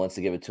guys can be the ones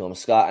to give it to him.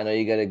 Scott, I know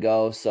you got to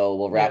go, so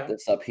we'll wrap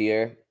this up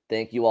here.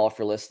 Thank you all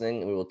for listening,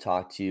 and we will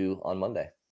talk to you on Monday.